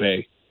hold him at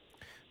bay.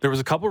 There was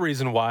a couple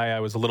reasons why I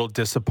was a little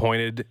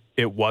disappointed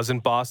it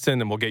wasn't Boston,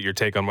 and we'll get your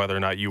take on whether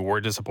or not you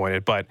were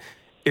disappointed, but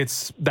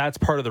that's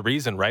part of the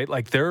reason, right?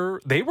 Like, they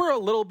were a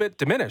little bit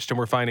diminished, and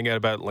we're finding out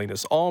about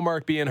Linus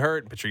Ullmark being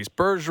hurt, Patrice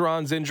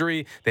Bergeron's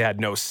injury. They had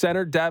no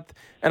center depth,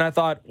 and I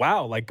thought,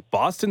 wow, like,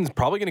 Boston's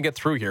probably going to get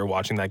through here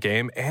watching that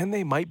game, and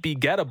they might be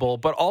gettable.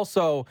 But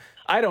also,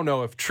 I don't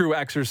know if true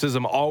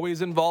exorcism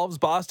always involves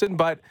Boston,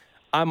 but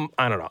I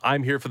don't know.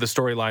 I'm here for the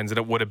storylines, and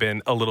it would have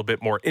been a little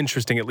bit more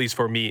interesting, at least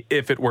for me,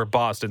 if it were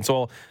Boston.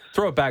 So I'll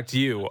throw it back to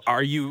you.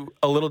 Are you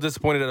a little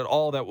disappointed at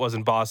all that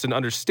wasn't Boston,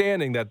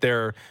 understanding that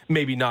they're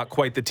maybe not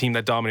quite the team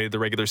that dominated the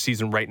regular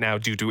season right now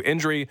due to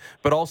injury,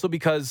 but also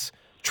because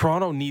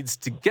Toronto needs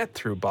to get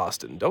through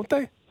Boston, don't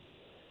they?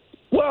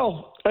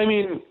 Well, I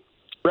mean,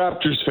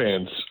 Raptors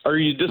fans, are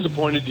you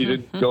disappointed you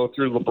didn't go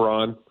through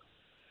LeBron?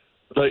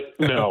 Like,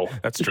 no.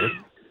 That's true.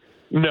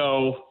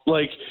 No,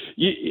 like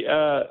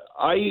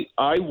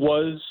I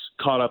was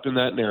caught up in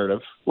that narrative.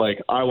 Like,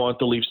 I want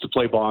the Leafs to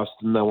play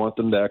Boston. I want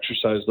them to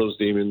exercise those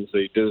demons.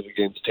 They did it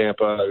against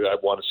Tampa. I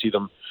want to see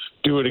them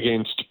do it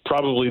against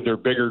probably their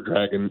bigger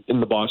dragon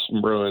in the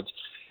Boston Bruins.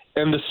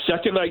 And the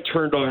second I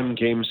turned on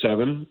Game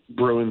 7,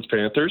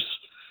 Bruins-Panthers,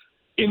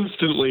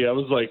 instantly I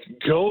was like,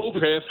 go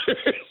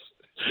Panthers!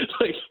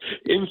 Like,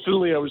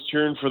 instantly I was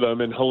cheering for them,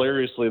 and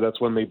hilariously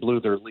that's when they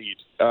blew their lead.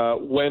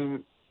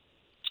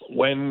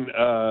 When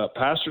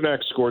Pasternak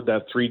scored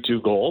that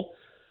 3-2 goal,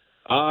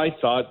 I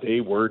thought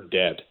they were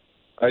dead.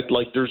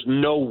 There's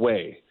no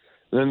way.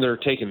 And then they're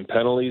taking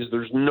penalties.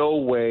 There's no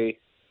way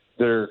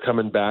they're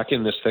coming back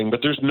in this thing.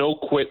 But there's no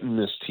quit in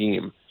this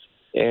team.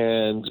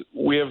 And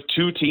we have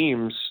two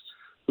teams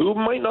who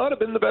might not have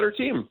been the better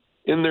team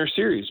in their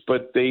series,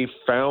 but they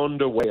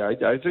found a way.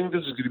 I think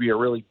this is going to be a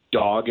really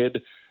dogged,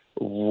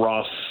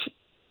 rough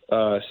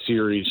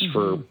series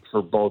for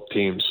both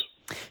teams.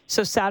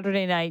 So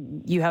Saturday night,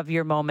 you have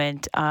your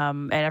moment,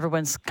 and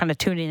everyone's kind of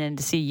tuning in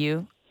to see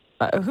you.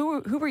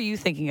 Who were you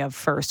thinking of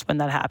first when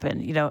that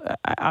happened? You know,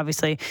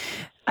 obviously,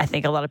 I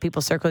think a lot of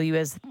people circle you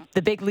as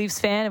the big Leafs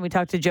fan, and we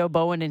talked to Joe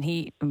Bowen, and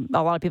a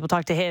lot of people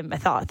talked to him. I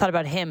thought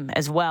about him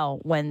as well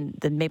when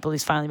the Maple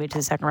Leafs finally made it to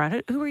the second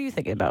round. Who were you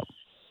thinking about?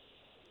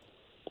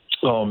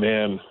 Oh,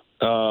 man.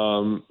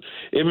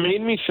 It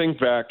made me think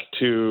back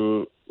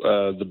to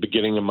the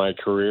beginning of my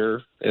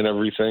career and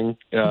everything,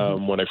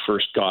 when I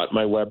first got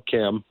my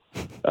webcam,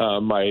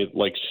 my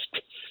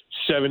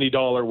 $70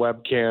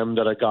 webcam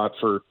that I got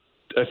for,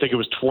 I think it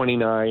was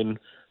 $29,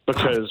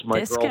 because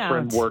my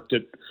girlfriend worked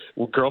at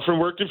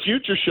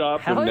Future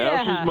Shop. Hell, and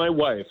now she's my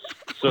wife.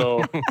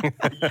 So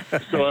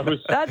I was.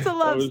 That's a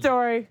love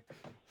story.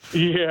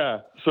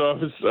 Yeah. So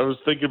I was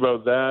thinking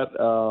about that.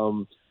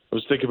 I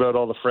was thinking about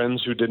all the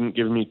friends who didn't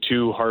give me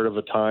too hard of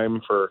a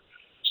time for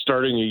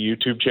starting a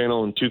YouTube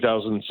channel in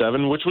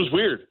 2007, which was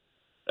weird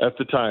at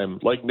the time.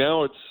 Like,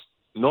 now it's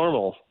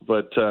normal,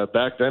 but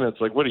back then it's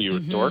like, what are you, a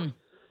dork?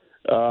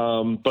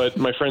 But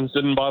my friends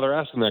didn't bother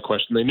asking that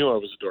question. They knew I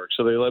was a dork,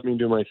 so they let me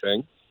do my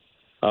thing.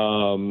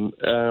 And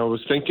I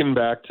was thinking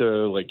back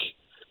to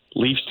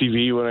Leafs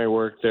TV when I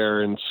worked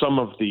there, and some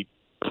of the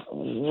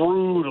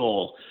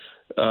brutal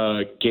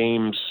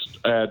games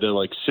I had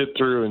to sit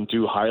through and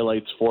do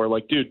highlights for.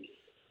 Dude,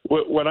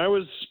 when I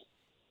was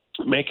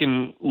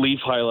making Leaf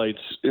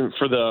highlights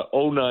for the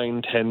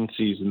 09-10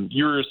 season,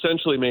 you're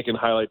essentially making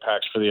highlight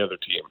packs for the other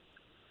team.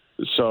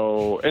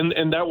 So,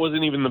 and that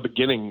wasn't even the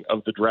beginning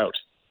of the drought.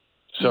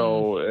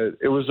 So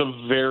it was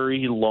a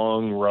very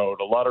long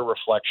road, a lot of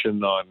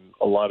reflection on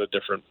a lot of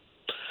different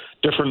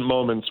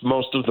moments.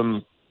 Most of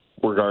them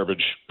were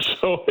garbage.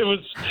 So it was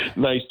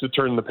nice to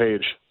turn the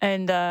page.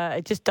 And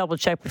I just double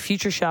checked, but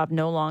Future Shop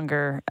no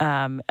longer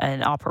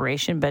an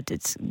operation, but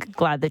it's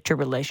glad that your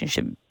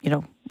relationship,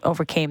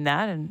 overcame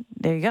that. And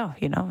there you go.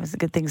 It's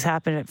good things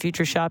happen at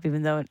Future Shop,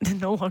 even though it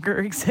no longer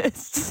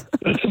exists.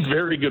 That's a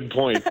very good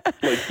point.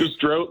 This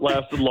drought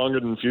lasted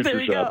longer than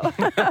Future Shop.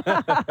 Who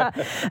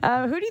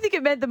do you think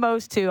it meant the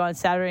most to on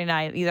Saturday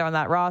night, either on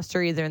that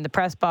roster, either in the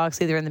press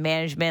box, either in the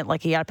management?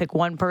 You got to pick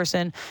one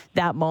person,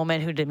 that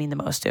moment, who did it mean the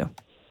most to?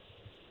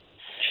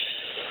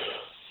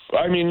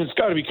 I mean, it's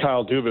got to be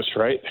Kyle Dubas,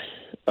 right?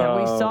 Yeah,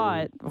 we saw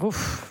it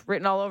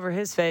written all over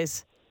his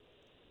face.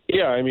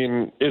 Yeah, I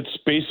mean, it's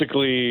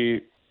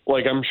basically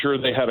like I'm sure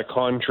they had a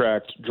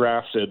contract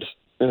drafted,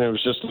 and it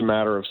was just a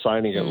matter of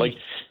signing it. Like,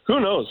 who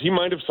knows? He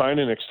might have signed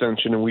an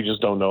extension, and we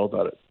just don't know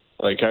about it.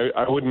 Like,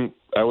 I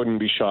wouldn't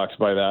be shocked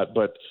by that.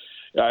 But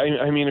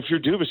I mean, if you're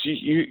Dubas,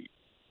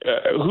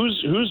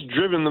 who's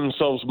driven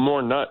themselves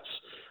more nuts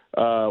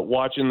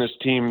watching this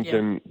team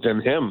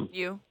than him?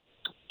 You.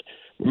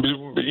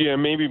 Yeah,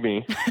 maybe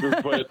me,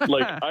 but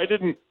like I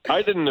didn't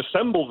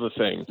assemble the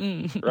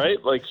thing, right?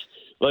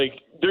 Like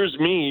there's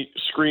me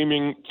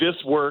screaming, "This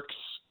works.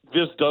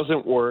 This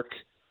doesn't work.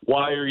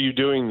 Why are you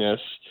doing this?"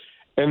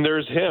 And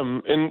there's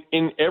him, and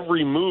in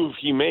every move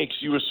he makes,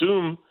 you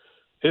assume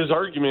his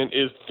argument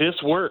is, "This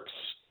works.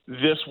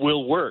 This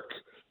will work.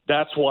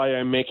 That's why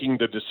I'm making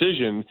the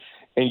decision."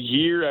 And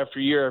year after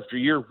year after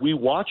year, we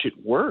watch it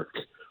work.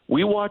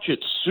 We watch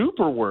it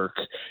super work.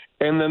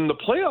 And then the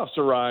playoffs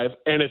arrive,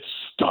 and it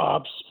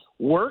stops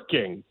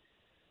working.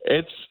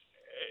 It's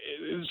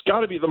got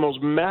to be the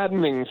most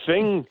maddening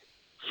thing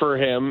for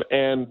him.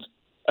 And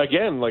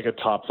again, like a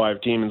top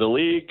 5 team in the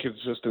league,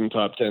 consistent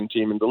top 10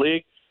 team in the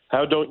league,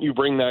 how don't you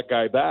bring that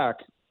guy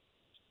back?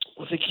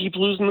 Well, they keep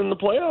losing in the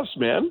playoffs,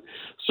 man.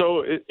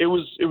 So it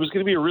was going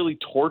to be a really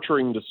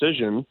torturing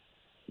decision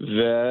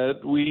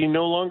that we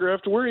no longer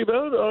have to worry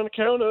about on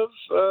account of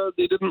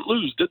they didn't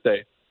lose, did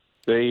they?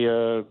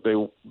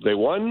 They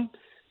won.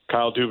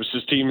 Kyle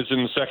Dubas' team is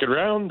in the second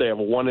round. They have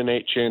a 1 in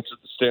 8 chance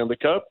at the Stanley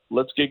Cup.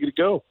 Let's get it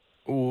go.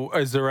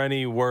 Is there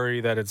any worry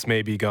that it's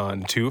maybe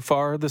gone too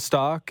far, the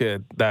stock,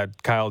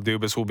 that Kyle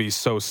Dubas will be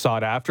so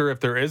sought after if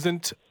there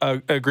isn't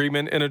an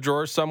agreement in a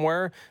drawer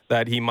somewhere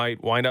that he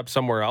might wind up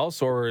somewhere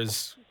else? Or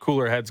is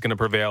cooler heads going to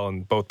prevail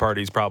and both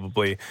parties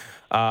probably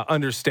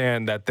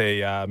understand that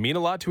they mean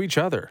a lot to each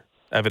other?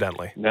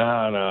 Evidently.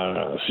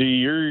 No. See,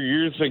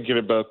 you're thinking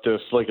about this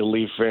like a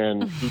Leaf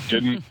fan who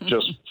didn't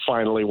just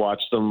finally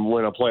watch them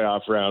win a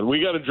playoff round.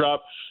 We got to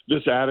drop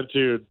this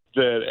attitude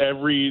that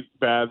every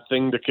bad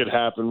thing that could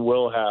happen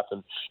will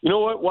happen. You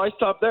know what? Why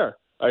stop there?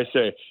 I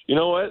say, you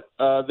know what?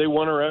 They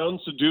won a round,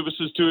 so Dubas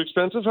is too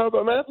expensive. How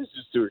about Matthews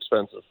is too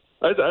expensive?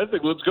 I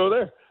think let's go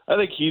there. I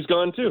think he's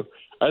gone too.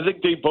 I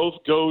think they both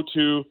go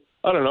to,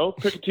 I don't know,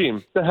 pick a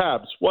team. The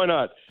Habs. Why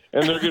not?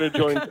 And they're going to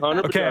join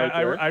Connor. Okay,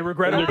 I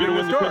regret opening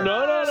the door.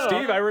 No.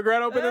 Steve, I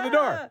regret opening the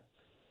door.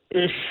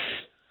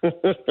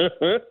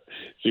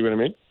 See what I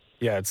mean?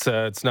 Yeah,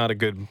 it's not a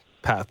good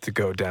path to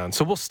go down.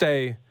 So we'll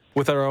stay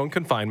with our own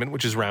confinement,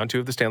 which is round 2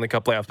 of the Stanley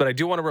Cup playoffs. But I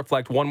do want to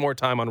reflect one more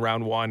time on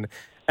round 1.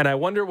 And I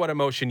wonder what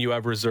emotion you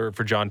have reserved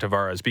for John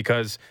Tavares,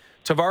 because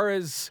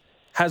Tavares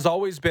has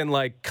always been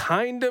like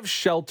kind of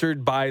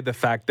sheltered by the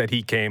fact that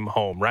he came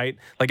home, right?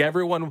 Like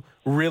everyone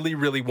really,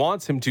 really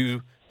wants him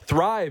to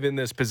thrive in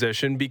this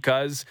position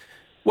because,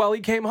 well,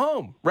 he came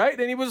home, right?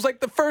 And he was like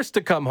the first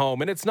to come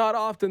home. And it's not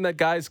often that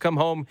guys come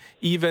home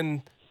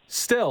even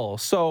still.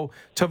 So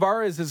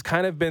Tavares has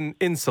kind of been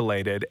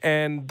insulated.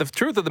 And the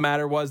truth of the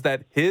matter was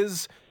that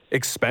his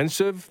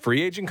expensive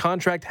free agent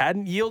contract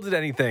hadn't yielded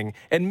anything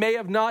and may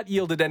have not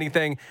yielded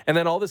anything. And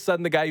then all of a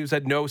sudden, the guy who's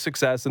had no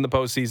success in the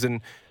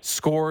postseason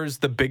scores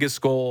the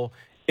biggest goal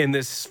in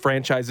this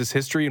franchise's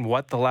history in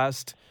the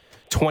last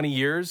 20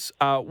 years.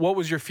 What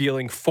was your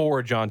feeling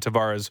for John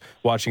Tavares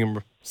watching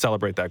him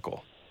celebrate that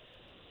goal?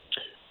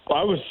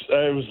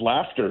 It was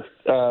laughter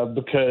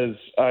because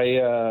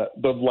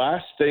the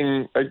last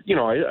thing,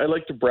 I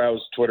like to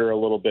browse Twitter a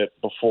little bit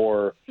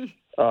before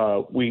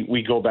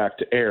we go back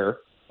to air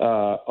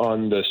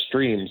on the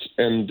streams.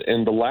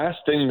 And the last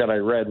thing that I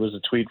read was a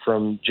tweet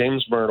from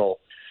James Myrtle,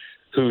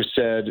 who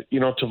said,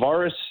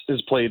 Tavares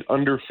has played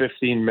under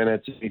 15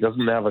 minutes. He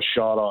doesn't have a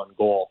shot on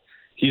goal.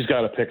 He's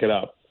got to pick it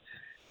up.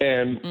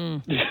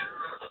 And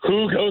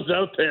who goes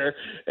out there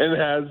and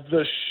has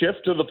the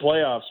shift of the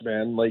playoffs,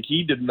 man? Like,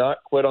 he did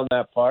not quit on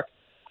that puck.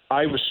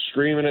 I was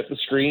screaming at the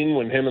screen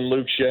when him and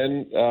Luke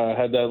Shen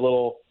had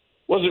that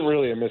wasn't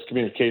really a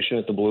miscommunication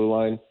at the blue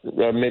line,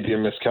 maybe a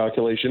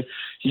miscalculation.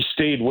 He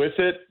stayed with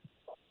it,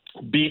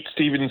 beat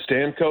Steven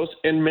Stamkos,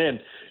 and man,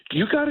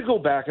 you got to go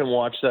back and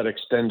watch that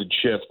extended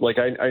shift. Like,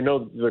 I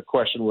know the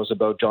question was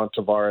about John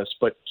Tavares,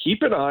 but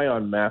keep an eye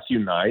on Matthew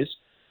Nyes.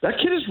 That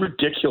kid is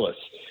ridiculous.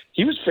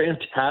 He was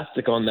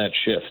fantastic on that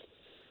shift.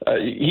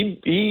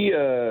 He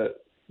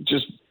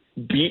just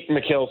beat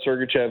Mikhail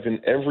Sergachev in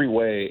every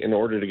way in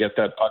order to get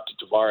that puck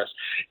to Tavares.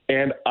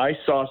 And I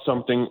saw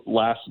something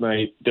last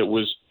night that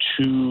was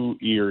too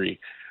eerie.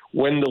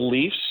 When the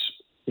Leafs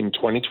in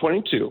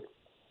 2022,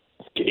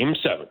 Game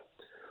 7,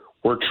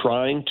 were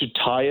trying to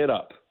tie it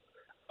up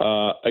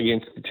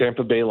against the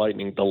Tampa Bay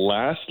Lightning, the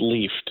last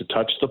Leaf to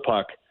touch the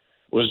puck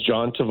was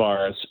John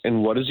Tavares.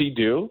 And what does he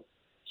do?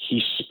 He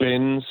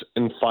spins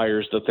and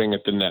fires the thing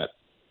at the net.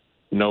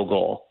 No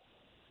goal.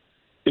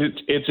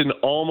 It's an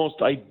almost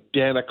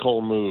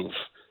identical move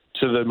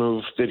to the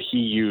move that he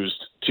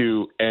used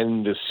to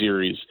end the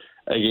series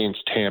against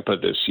Tampa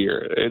this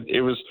year.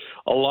 It was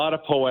a lot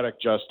of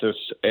poetic justice,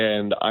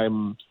 and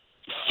I'm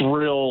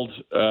thrilled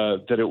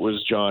that it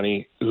was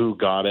Johnny who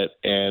got it,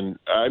 and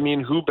I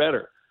mean, who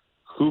better?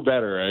 Who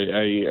better?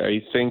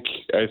 I think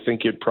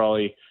it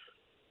probably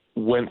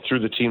went through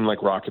the team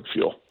like rocket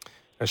fuel.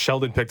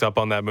 Sheldon picked up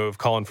on that move,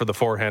 calling for the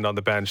forehand on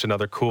the bench.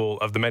 Another cool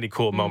of the many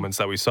cool moments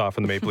that we saw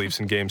from the Maple Leafs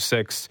in Game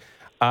 6.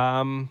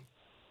 Who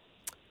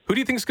do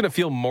you think is going to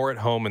feel more at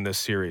home in this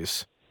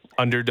series?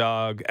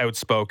 Underdog,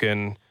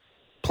 outspoken,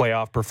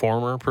 playoff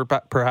performer,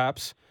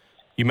 perhaps?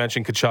 You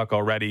mentioned Tkachuk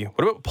already.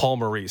 What about Paul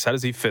Maurice? How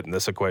does he fit in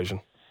this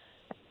equation?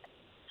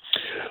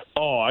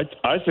 Oh,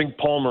 I think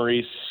Paul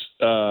Maurice.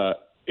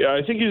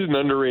 I think he's an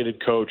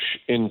underrated coach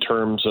in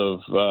terms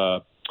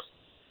of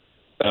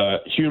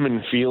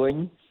human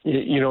feeling.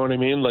 You know what I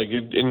mean? Like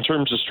in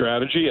terms of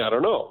strategy, I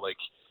don't know. Like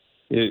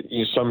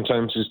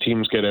sometimes his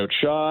teams get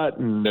outshot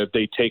and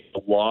they take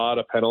a lot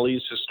of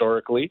penalties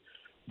historically.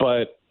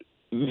 But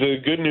the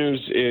good news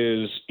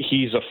is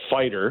he's a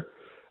fighter,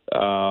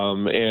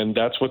 and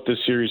that's what this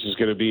series is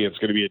going to be. It's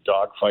going to be a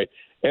dogfight.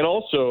 And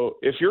also,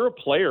 if you're a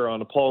player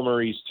on a Paul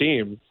Maurice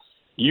team,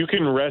 you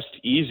can rest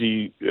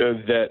easy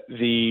that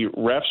the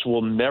refs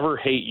will never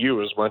hate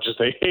you as much as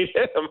they hate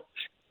him.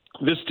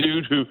 This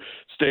dude who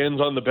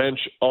stands on the bench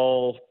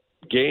all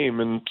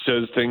game and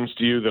says things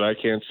to you that I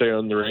can't say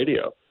on the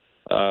radio.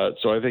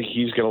 So I think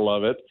he's going to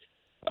love it.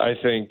 I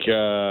think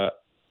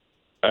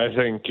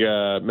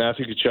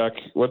Matthew Tkachuk,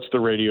 what's the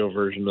radio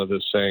version of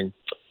this saying?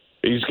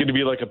 He's going to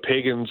be like a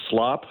pig in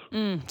slop.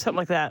 Something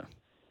like that.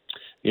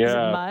 Yeah. Is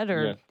it mud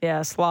or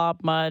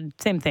slop, mud,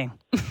 same thing.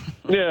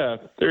 Yeah,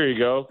 there you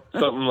go.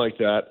 Something like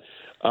that.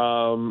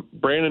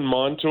 Brandon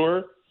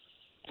Montour,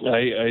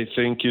 I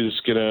think, is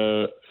going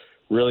to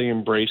really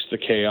embrace the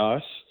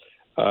chaos.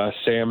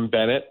 Sam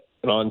Bennett,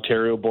 an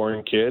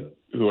Ontario-born kid,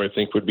 who I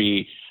think would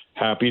be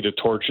happy to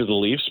torture the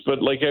Leafs. But,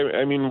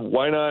 I mean,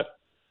 why not?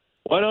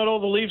 Why not all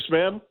the Leafs,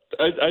 man?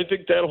 I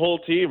think that whole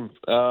team.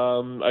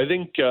 I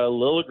think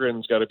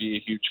Liljegren's got to be a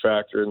huge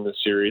factor in this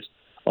series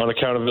on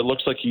account of it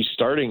looks like he's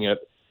starting it.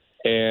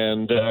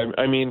 And,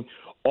 I mean,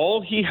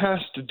 all he has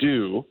to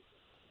do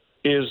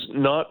is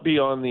not be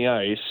on the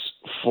ice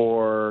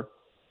for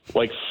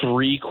like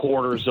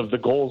 3/4 of the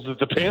goals that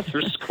the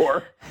Panthers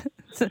score.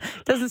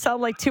 Doesn't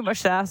sound like too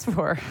much to ask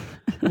for.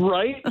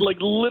 Right? Like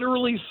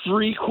literally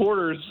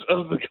 3/4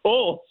 of the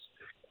goals.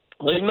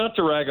 Like, not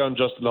to rag on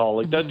Justin Hall.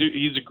 Like that dude,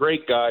 he's a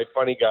great guy,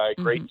 funny guy,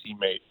 great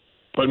teammate.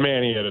 But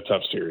man, he had a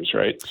tough series,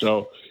 right?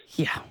 So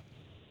yeah,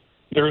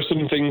 there are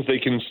some things they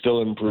can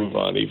still improve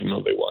on, even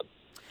though they won.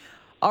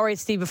 All right,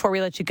 Steve, before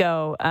we let you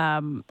go,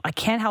 I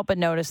can't help but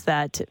notice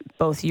that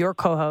both your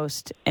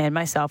co-host and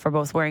myself are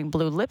both wearing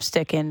blue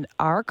lipstick, and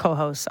our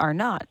co-hosts are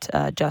not.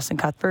 Justin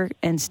Cuthbert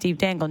and Steve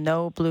Dangle,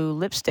 no blue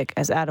lipstick,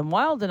 as Adam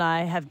Wilde and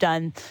I have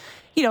done,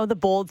 the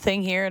bold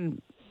thing here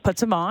and put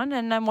some on.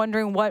 And I'm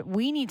wondering what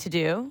we need to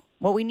do,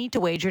 what we need to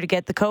wager to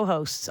get the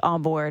co-hosts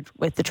on board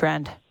with the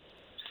trend.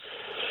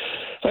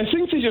 I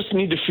think they just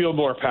need to feel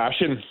more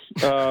passion.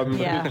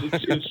 Yeah.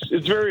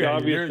 It's very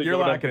obvious. You're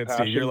lacking it,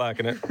 Steve. You're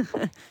lacking it.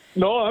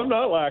 No, I'm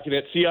not lacking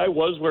it. See, I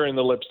was wearing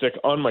the lipstick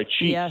on my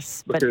cheek.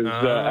 Yes, but because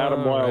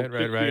Adam Wilde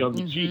kissed me on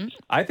the cheek.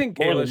 I think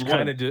Ailish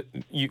kind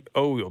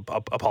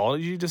of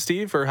apology to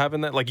Steve for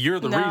having that. Like, you're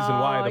the reason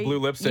why the blue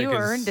lipstick you is...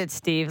 earned it,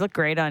 Steve. Look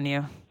great on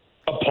you.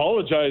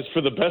 Apologize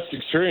for the best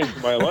experience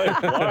of my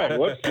life. Why?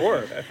 What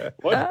for?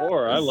 What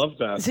for? I love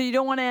that. So you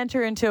don't want to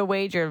enter into a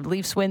wager.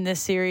 Leafs win this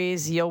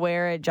series. You'll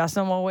wear it.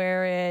 Justin will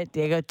wear it.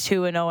 They go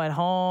 2-0 at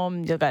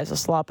home. You guys will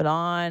slop it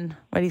on.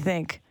 What do you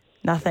think?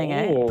 Nothing.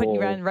 Putting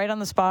you right on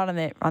the spot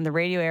on the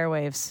radio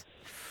airwaves.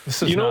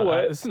 This is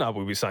This is not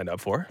what we signed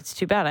up for. It's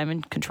too bad. I'm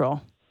in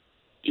control.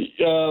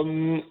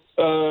 I'm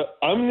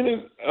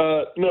gonna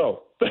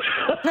no.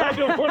 I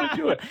don't want to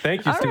do it.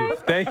 Thank you, Steve. Right.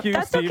 Thank you,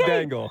 That's Steve okay.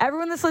 Dangle.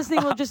 Everyone that's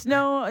listening will just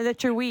know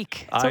that you're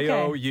weak. It's okay.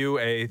 I owe you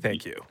a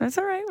thank you. That's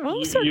all right.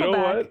 We'll circle You know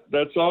back. what?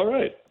 That's all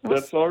right.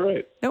 That's all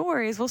right. No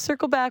worries. We'll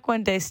circle back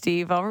one day,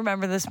 Steve. I'll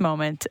remember this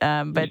moment.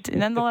 But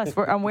nonetheless,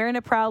 I'm wearing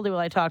it proudly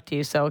while I talk to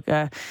you. So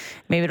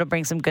maybe it'll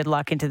bring some good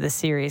luck into this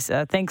series.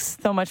 Thanks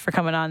so much for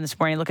coming on this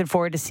morning. Looking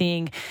forward to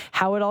seeing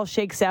how it all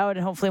shakes out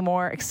and hopefully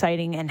more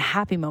exciting and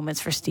happy moments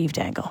for Steve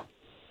Dangle.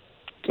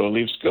 Go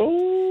Leafs,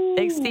 go.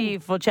 Thanks,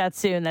 Steve. We'll chat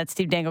soon. That's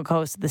Steve Dangle,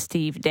 co-host of the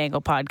Steve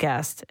Dangle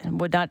podcast, and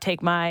would not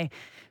take my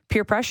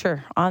peer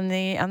pressure on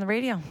the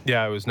radio.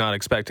 Yeah, I was not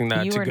expecting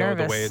that You to were go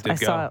nervous. the way it did I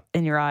go. saw it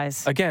in your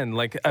eyes. Again,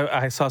 like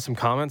I saw some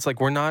comments like,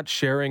 we're not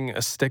sharing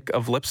a stick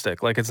of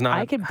lipstick. Like, it's not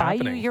I could buy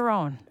you your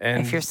own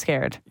if you're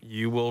scared.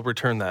 You will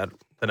return that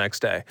the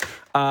next day.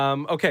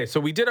 Okay, so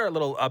we did our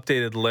little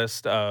updated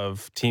list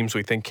of teams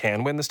we think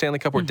can win the Stanley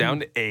Cup. We're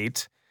down to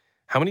 8.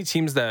 How many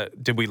teams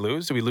did we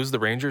lose? Did we lose the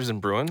Rangers and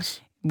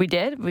Bruins? We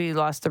did. We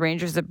lost the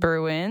Rangers, the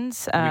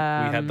Bruins. We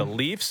had the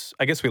Leafs.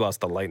 I guess we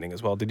lost the Lightning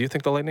as well. Did you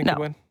think the Lightning could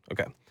win?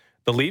 Okay.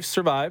 The Leafs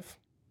survive.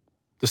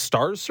 The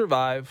Stars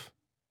survive.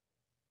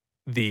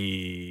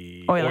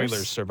 The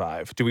Oilers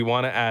survive. Do we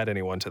want to add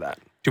anyone to that?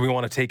 Do we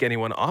want to take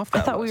anyone off that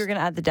I thought list? we were going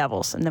to add the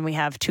Devils, and then we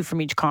have 2 from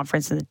each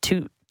conference and the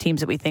 2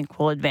 teams that we think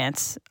will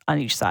advance on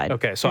each side.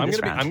 Okay, so in I'm this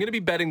going round. to be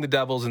betting the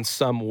Devils in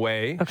some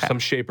way, Okay. some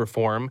shape or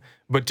form.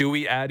 But do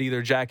we add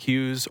either Jack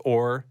Hughes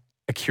or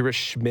Akira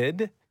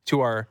Schmid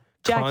to our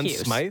Jack Conn Hughes.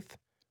 Smythe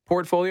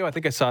portfolio? I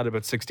think I saw it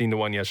about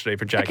 16-1 yesterday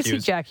for I Jack could see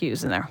Hughes. Jack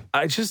Hughes in there.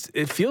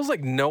 It feels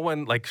like no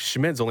one, like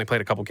Schmid's only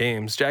played a couple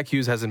games. Jack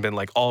Hughes hasn't been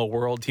like all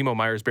world. Timo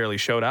Meyer's barely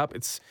showed up.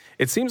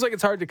 It seems like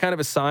it's hard to kind of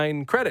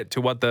assign credit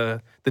to what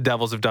the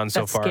Devils have done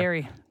so That's far.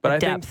 scary. But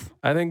The I depth.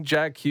 think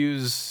Jack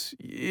Hughes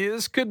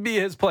could be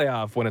his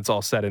playoff when it's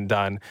all said and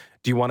done.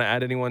 Do you want to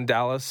add anyone,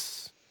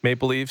 Dallas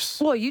Maple Leafs?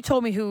 Well, you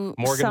told me who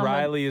Morgan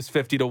Riley is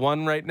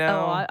 50-1 right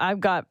now. Oh, I've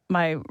got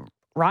my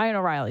Ryan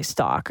O'Reilly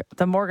stock.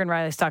 The Morgan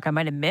Riley stock I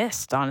might have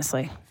missed,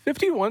 honestly.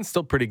 51's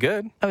still pretty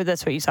good. Oh,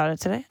 that's what you saw it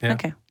today? Yeah.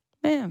 Okay.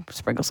 Yeah,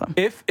 sprinkle some.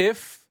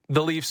 If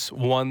the Leafs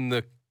won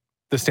the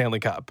Stanley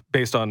Cup,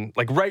 based on,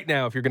 like, right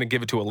now, if you're going to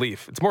give it to a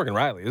Leaf, it's Morgan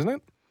Riley, isn't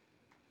it?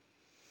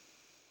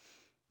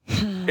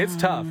 It's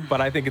tough,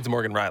 but I think it's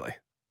Morgan Riley.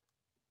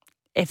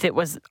 If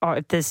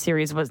this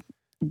series was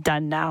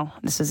done now,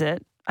 this is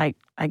it. I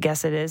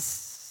guess it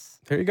is.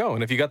 There you go.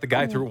 And if you got the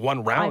guy through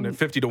one round at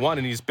 50-1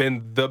 and he's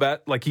been the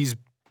bet, like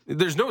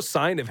there's no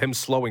sign of him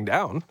slowing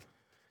down.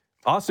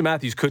 Austin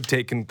Matthews could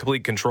take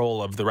complete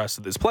control of the rest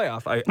of this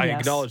playoff. I Yes.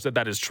 acknowledge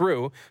that is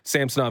true.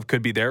 Samsonov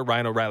could be there.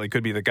 Ryan O'Reilly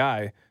could be the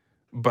guy.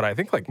 But I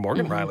think like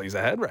Morgan Riley's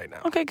ahead right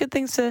now. Okay, good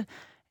things to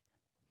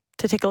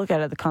take a look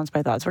at the Conn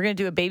Smythe thoughts. We're going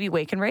to do a baby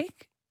wake and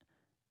rake.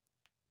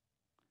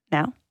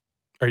 Now?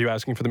 Are you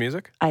asking for the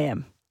music? I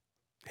am.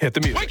 Hit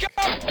the music.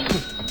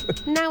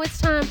 Now it's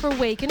time for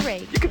Wake and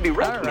Rake You could be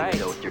right All right.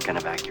 with your kind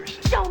of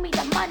accuracy. Show me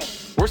the money.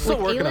 We're still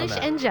with working on Eilish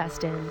that. and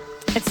Justin.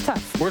 It's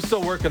tough. We're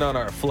still working on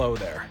our flow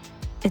there.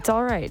 It's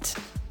all right.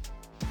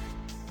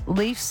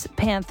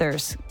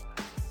 Leafs-Panthers,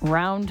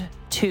 round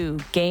 2,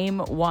 game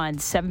 1,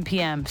 7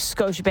 p.m.,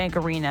 Scotiabank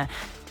Arena.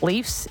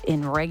 Leafs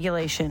in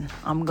regulation.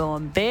 I'm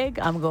going big.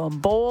 I'm going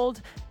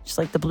bold, just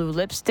like the blue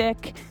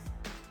lipstick.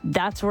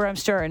 That's where I'm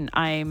starting.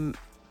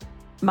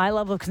 My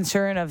level of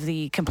concern of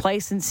the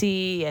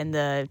complacency and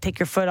the take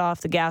your foot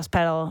off the gas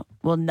pedal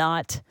will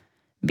not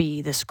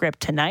be the script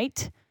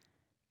tonight.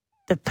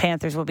 The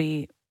Panthers will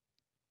be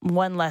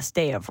one less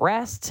day of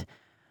rest,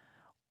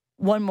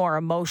 one more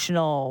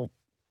emotional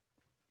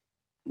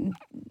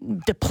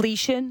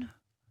depletion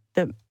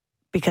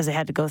because they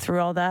had to go through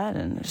all that,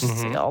 and there's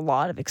just a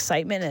lot of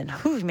excitement,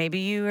 and maybe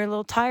you were a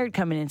little tired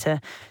coming into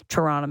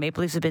Toronto.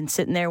 Maple Leafs have been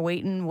sitting there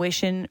waiting,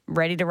 wishing,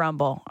 ready to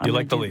rumble. You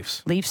like the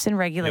Leafs? Leafs in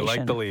regulation. You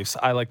like the Leafs.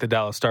 I like the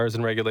Dallas Stars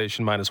in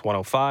regulation,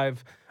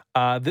 -105.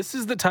 This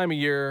is the time of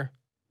year,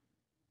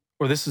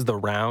 or this is the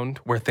round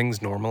where things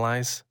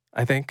normalize,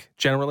 I think,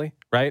 generally,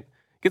 right?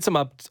 Get some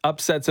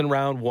upsets in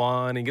round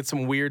 1 and get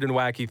some weird and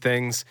wacky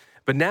things.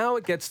 But now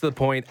it gets to the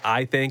point,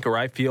 I think, or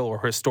I feel,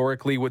 or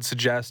historically would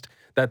suggest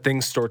that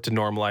things start to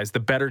normalize. The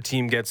better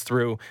team gets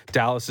through.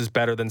 Dallas is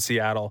better than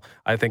Seattle.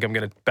 I think I'm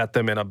going to bet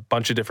them in a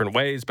bunch of different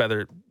ways,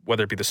 whether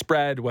it be the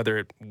spread, whether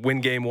it win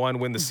game 1,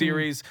 win the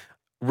series,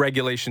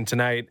 regulation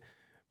tonight,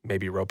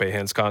 maybe Rope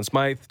hands Conn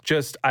Smythe.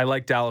 I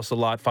like Dallas a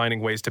lot, finding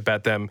ways to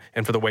bet them.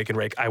 And for the wake and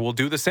rake, I will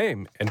do the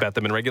same and bet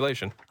them in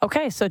regulation.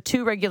 Okay, so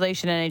 2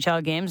 regulation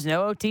NHL games,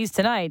 no OTs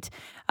tonight.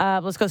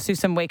 Let's go through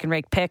some wake and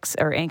rake picks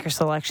or anchor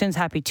selections.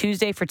 Happy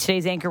Tuesday. For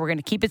today's anchor, we're going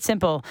to keep it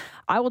simple.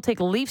 I will take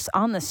Leafs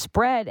on the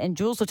spread, and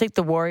Jules will take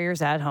the Warriors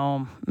at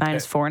home,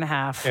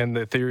 -4.5. And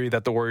the theory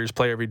that the Warriors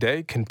play every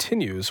day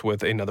continues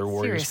with another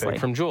Warriors Seriously. pick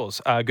from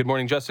Jules. Good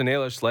morning, Justin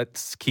Eilish.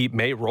 Let's keep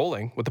May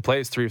rolling with the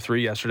plays 3 of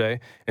 3 yesterday.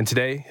 And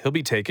today, he'll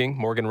be taking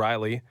Morgan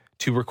Riley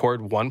to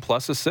record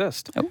 1+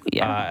 assist. Oh,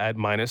 yeah. At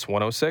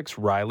 -106.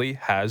 Riley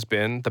has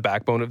been the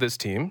backbone of this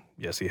team.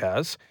 Yes, he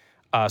has.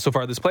 So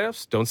far this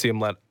playoffs, don't see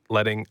him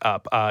letting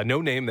up. No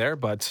name there,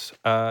 but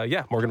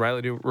Morgan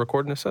Riley to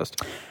record an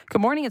assist.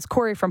 Good morning. It's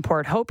Corey from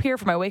Port Hope here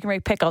for my wake and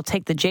rake pick. I'll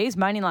take the Jays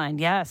money line.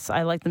 Yes,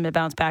 I like them to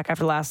bounce back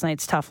after last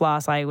night's tough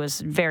loss. I was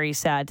very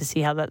sad to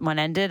see how that one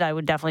ended. I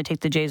would definitely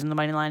take the Jays on the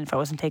money line if I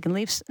wasn't taking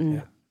Leafs.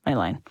 Money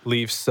line.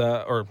 Leafs,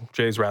 or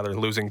Jays rather,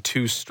 losing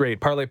 2 straight.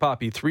 Parlay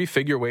Poppy,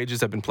 3-figure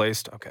wages have been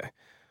placed. Okay.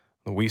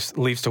 The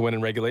Leafs to win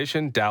in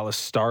regulation. Dallas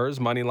Stars,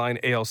 money line.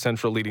 AL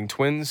Central leading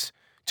Twins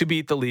to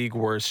beat the league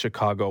worst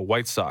Chicago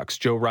White Sox.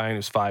 Joe Ryan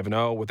is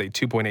 5-0 with a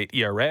 2.8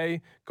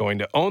 ERA, going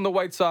to own the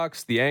White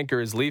Sox. The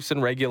anchor is Leafs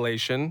in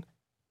regulation,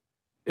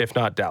 if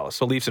not Dallas.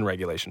 So Leafs in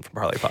regulation from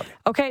Parlay Poppy.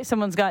 Okay,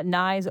 someone's got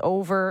Nyes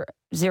over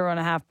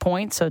 0.5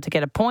 points. So to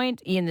get a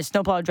point, Ian, the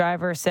snowplow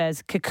driver,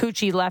 says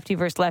Kikuchi lefty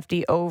versus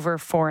lefty over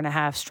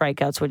 4.5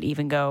 strikeouts would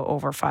even go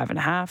over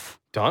 5.5.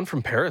 Don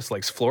from Paris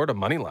likes Florida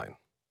money line.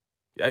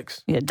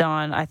 Yikes. Yeah,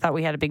 Don, I thought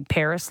we had a big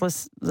Paris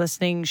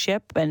listening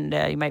ship, and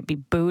you might be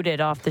booted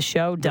off the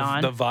show,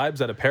 Don. The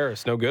vibes out of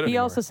Paris, no good He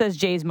anymore. also says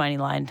Jay's money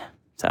line.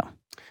 So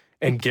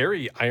And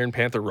Gary Iron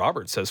Panther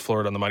Roberts says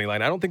Florida on the money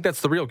line. I don't think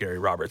that's the real Gary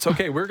Roberts.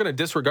 Okay, we're going to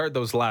disregard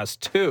those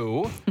last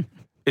 2.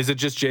 Is it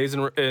just Jays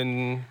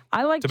in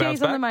I like to bounce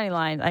Jays on the back? money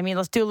line. I mean,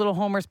 let's do a little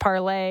homers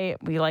parlay.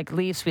 We like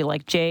Leafs. We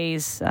like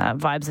Jays.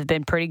 Vibes have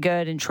been pretty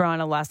good in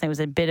Toronto. Last night was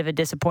a bit of a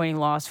disappointing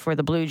loss for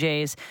the Blue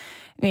Jays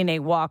in a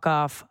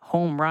walk-off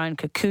home run.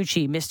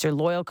 Kikuchi, Mr.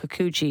 Loyal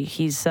Kikuchi,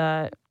 he's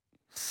going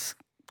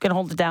to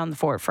hold it down the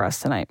fort for us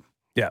tonight.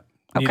 Yeah.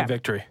 Need Okay. a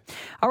victory.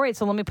 All right,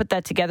 so let me put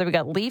that together. We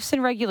got Leafs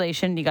in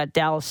regulation. You got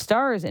Dallas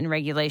Stars in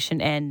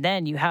regulation. And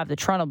then you have the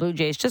Toronto Blue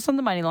Jays just on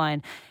the money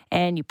line.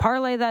 And you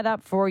parlay that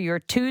up for your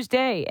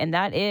Tuesday. And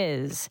that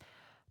is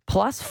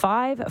plus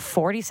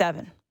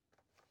 547.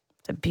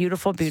 It's a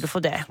beautiful,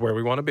 beautiful day. That's where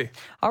we want to be.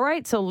 All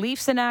right, so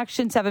Leafs in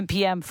action, 7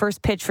 p.m.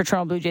 First pitch for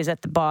Toronto Blue Jays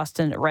at the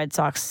Boston Red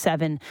Sox,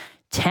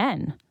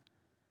 7:10.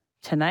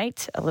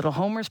 Tonight, a little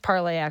homers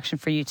parlay action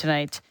for you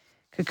tonight.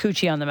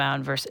 Kikuchi on the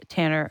mound versus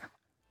Tanner.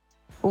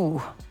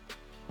 Ooh.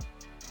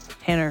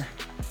 Tanner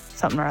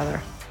something or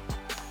other.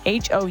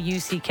 Houck.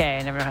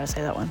 I never know how to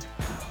say that one.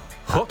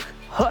 Hook.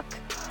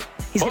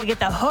 He's going to get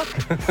the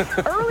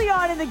hook early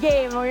on in the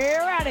game. We're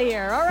out of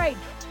here. All right.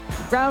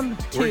 Round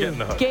 2, We're getting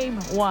the hook. game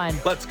 1.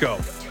 Let's go.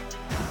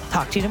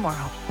 Talk to you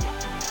tomorrow.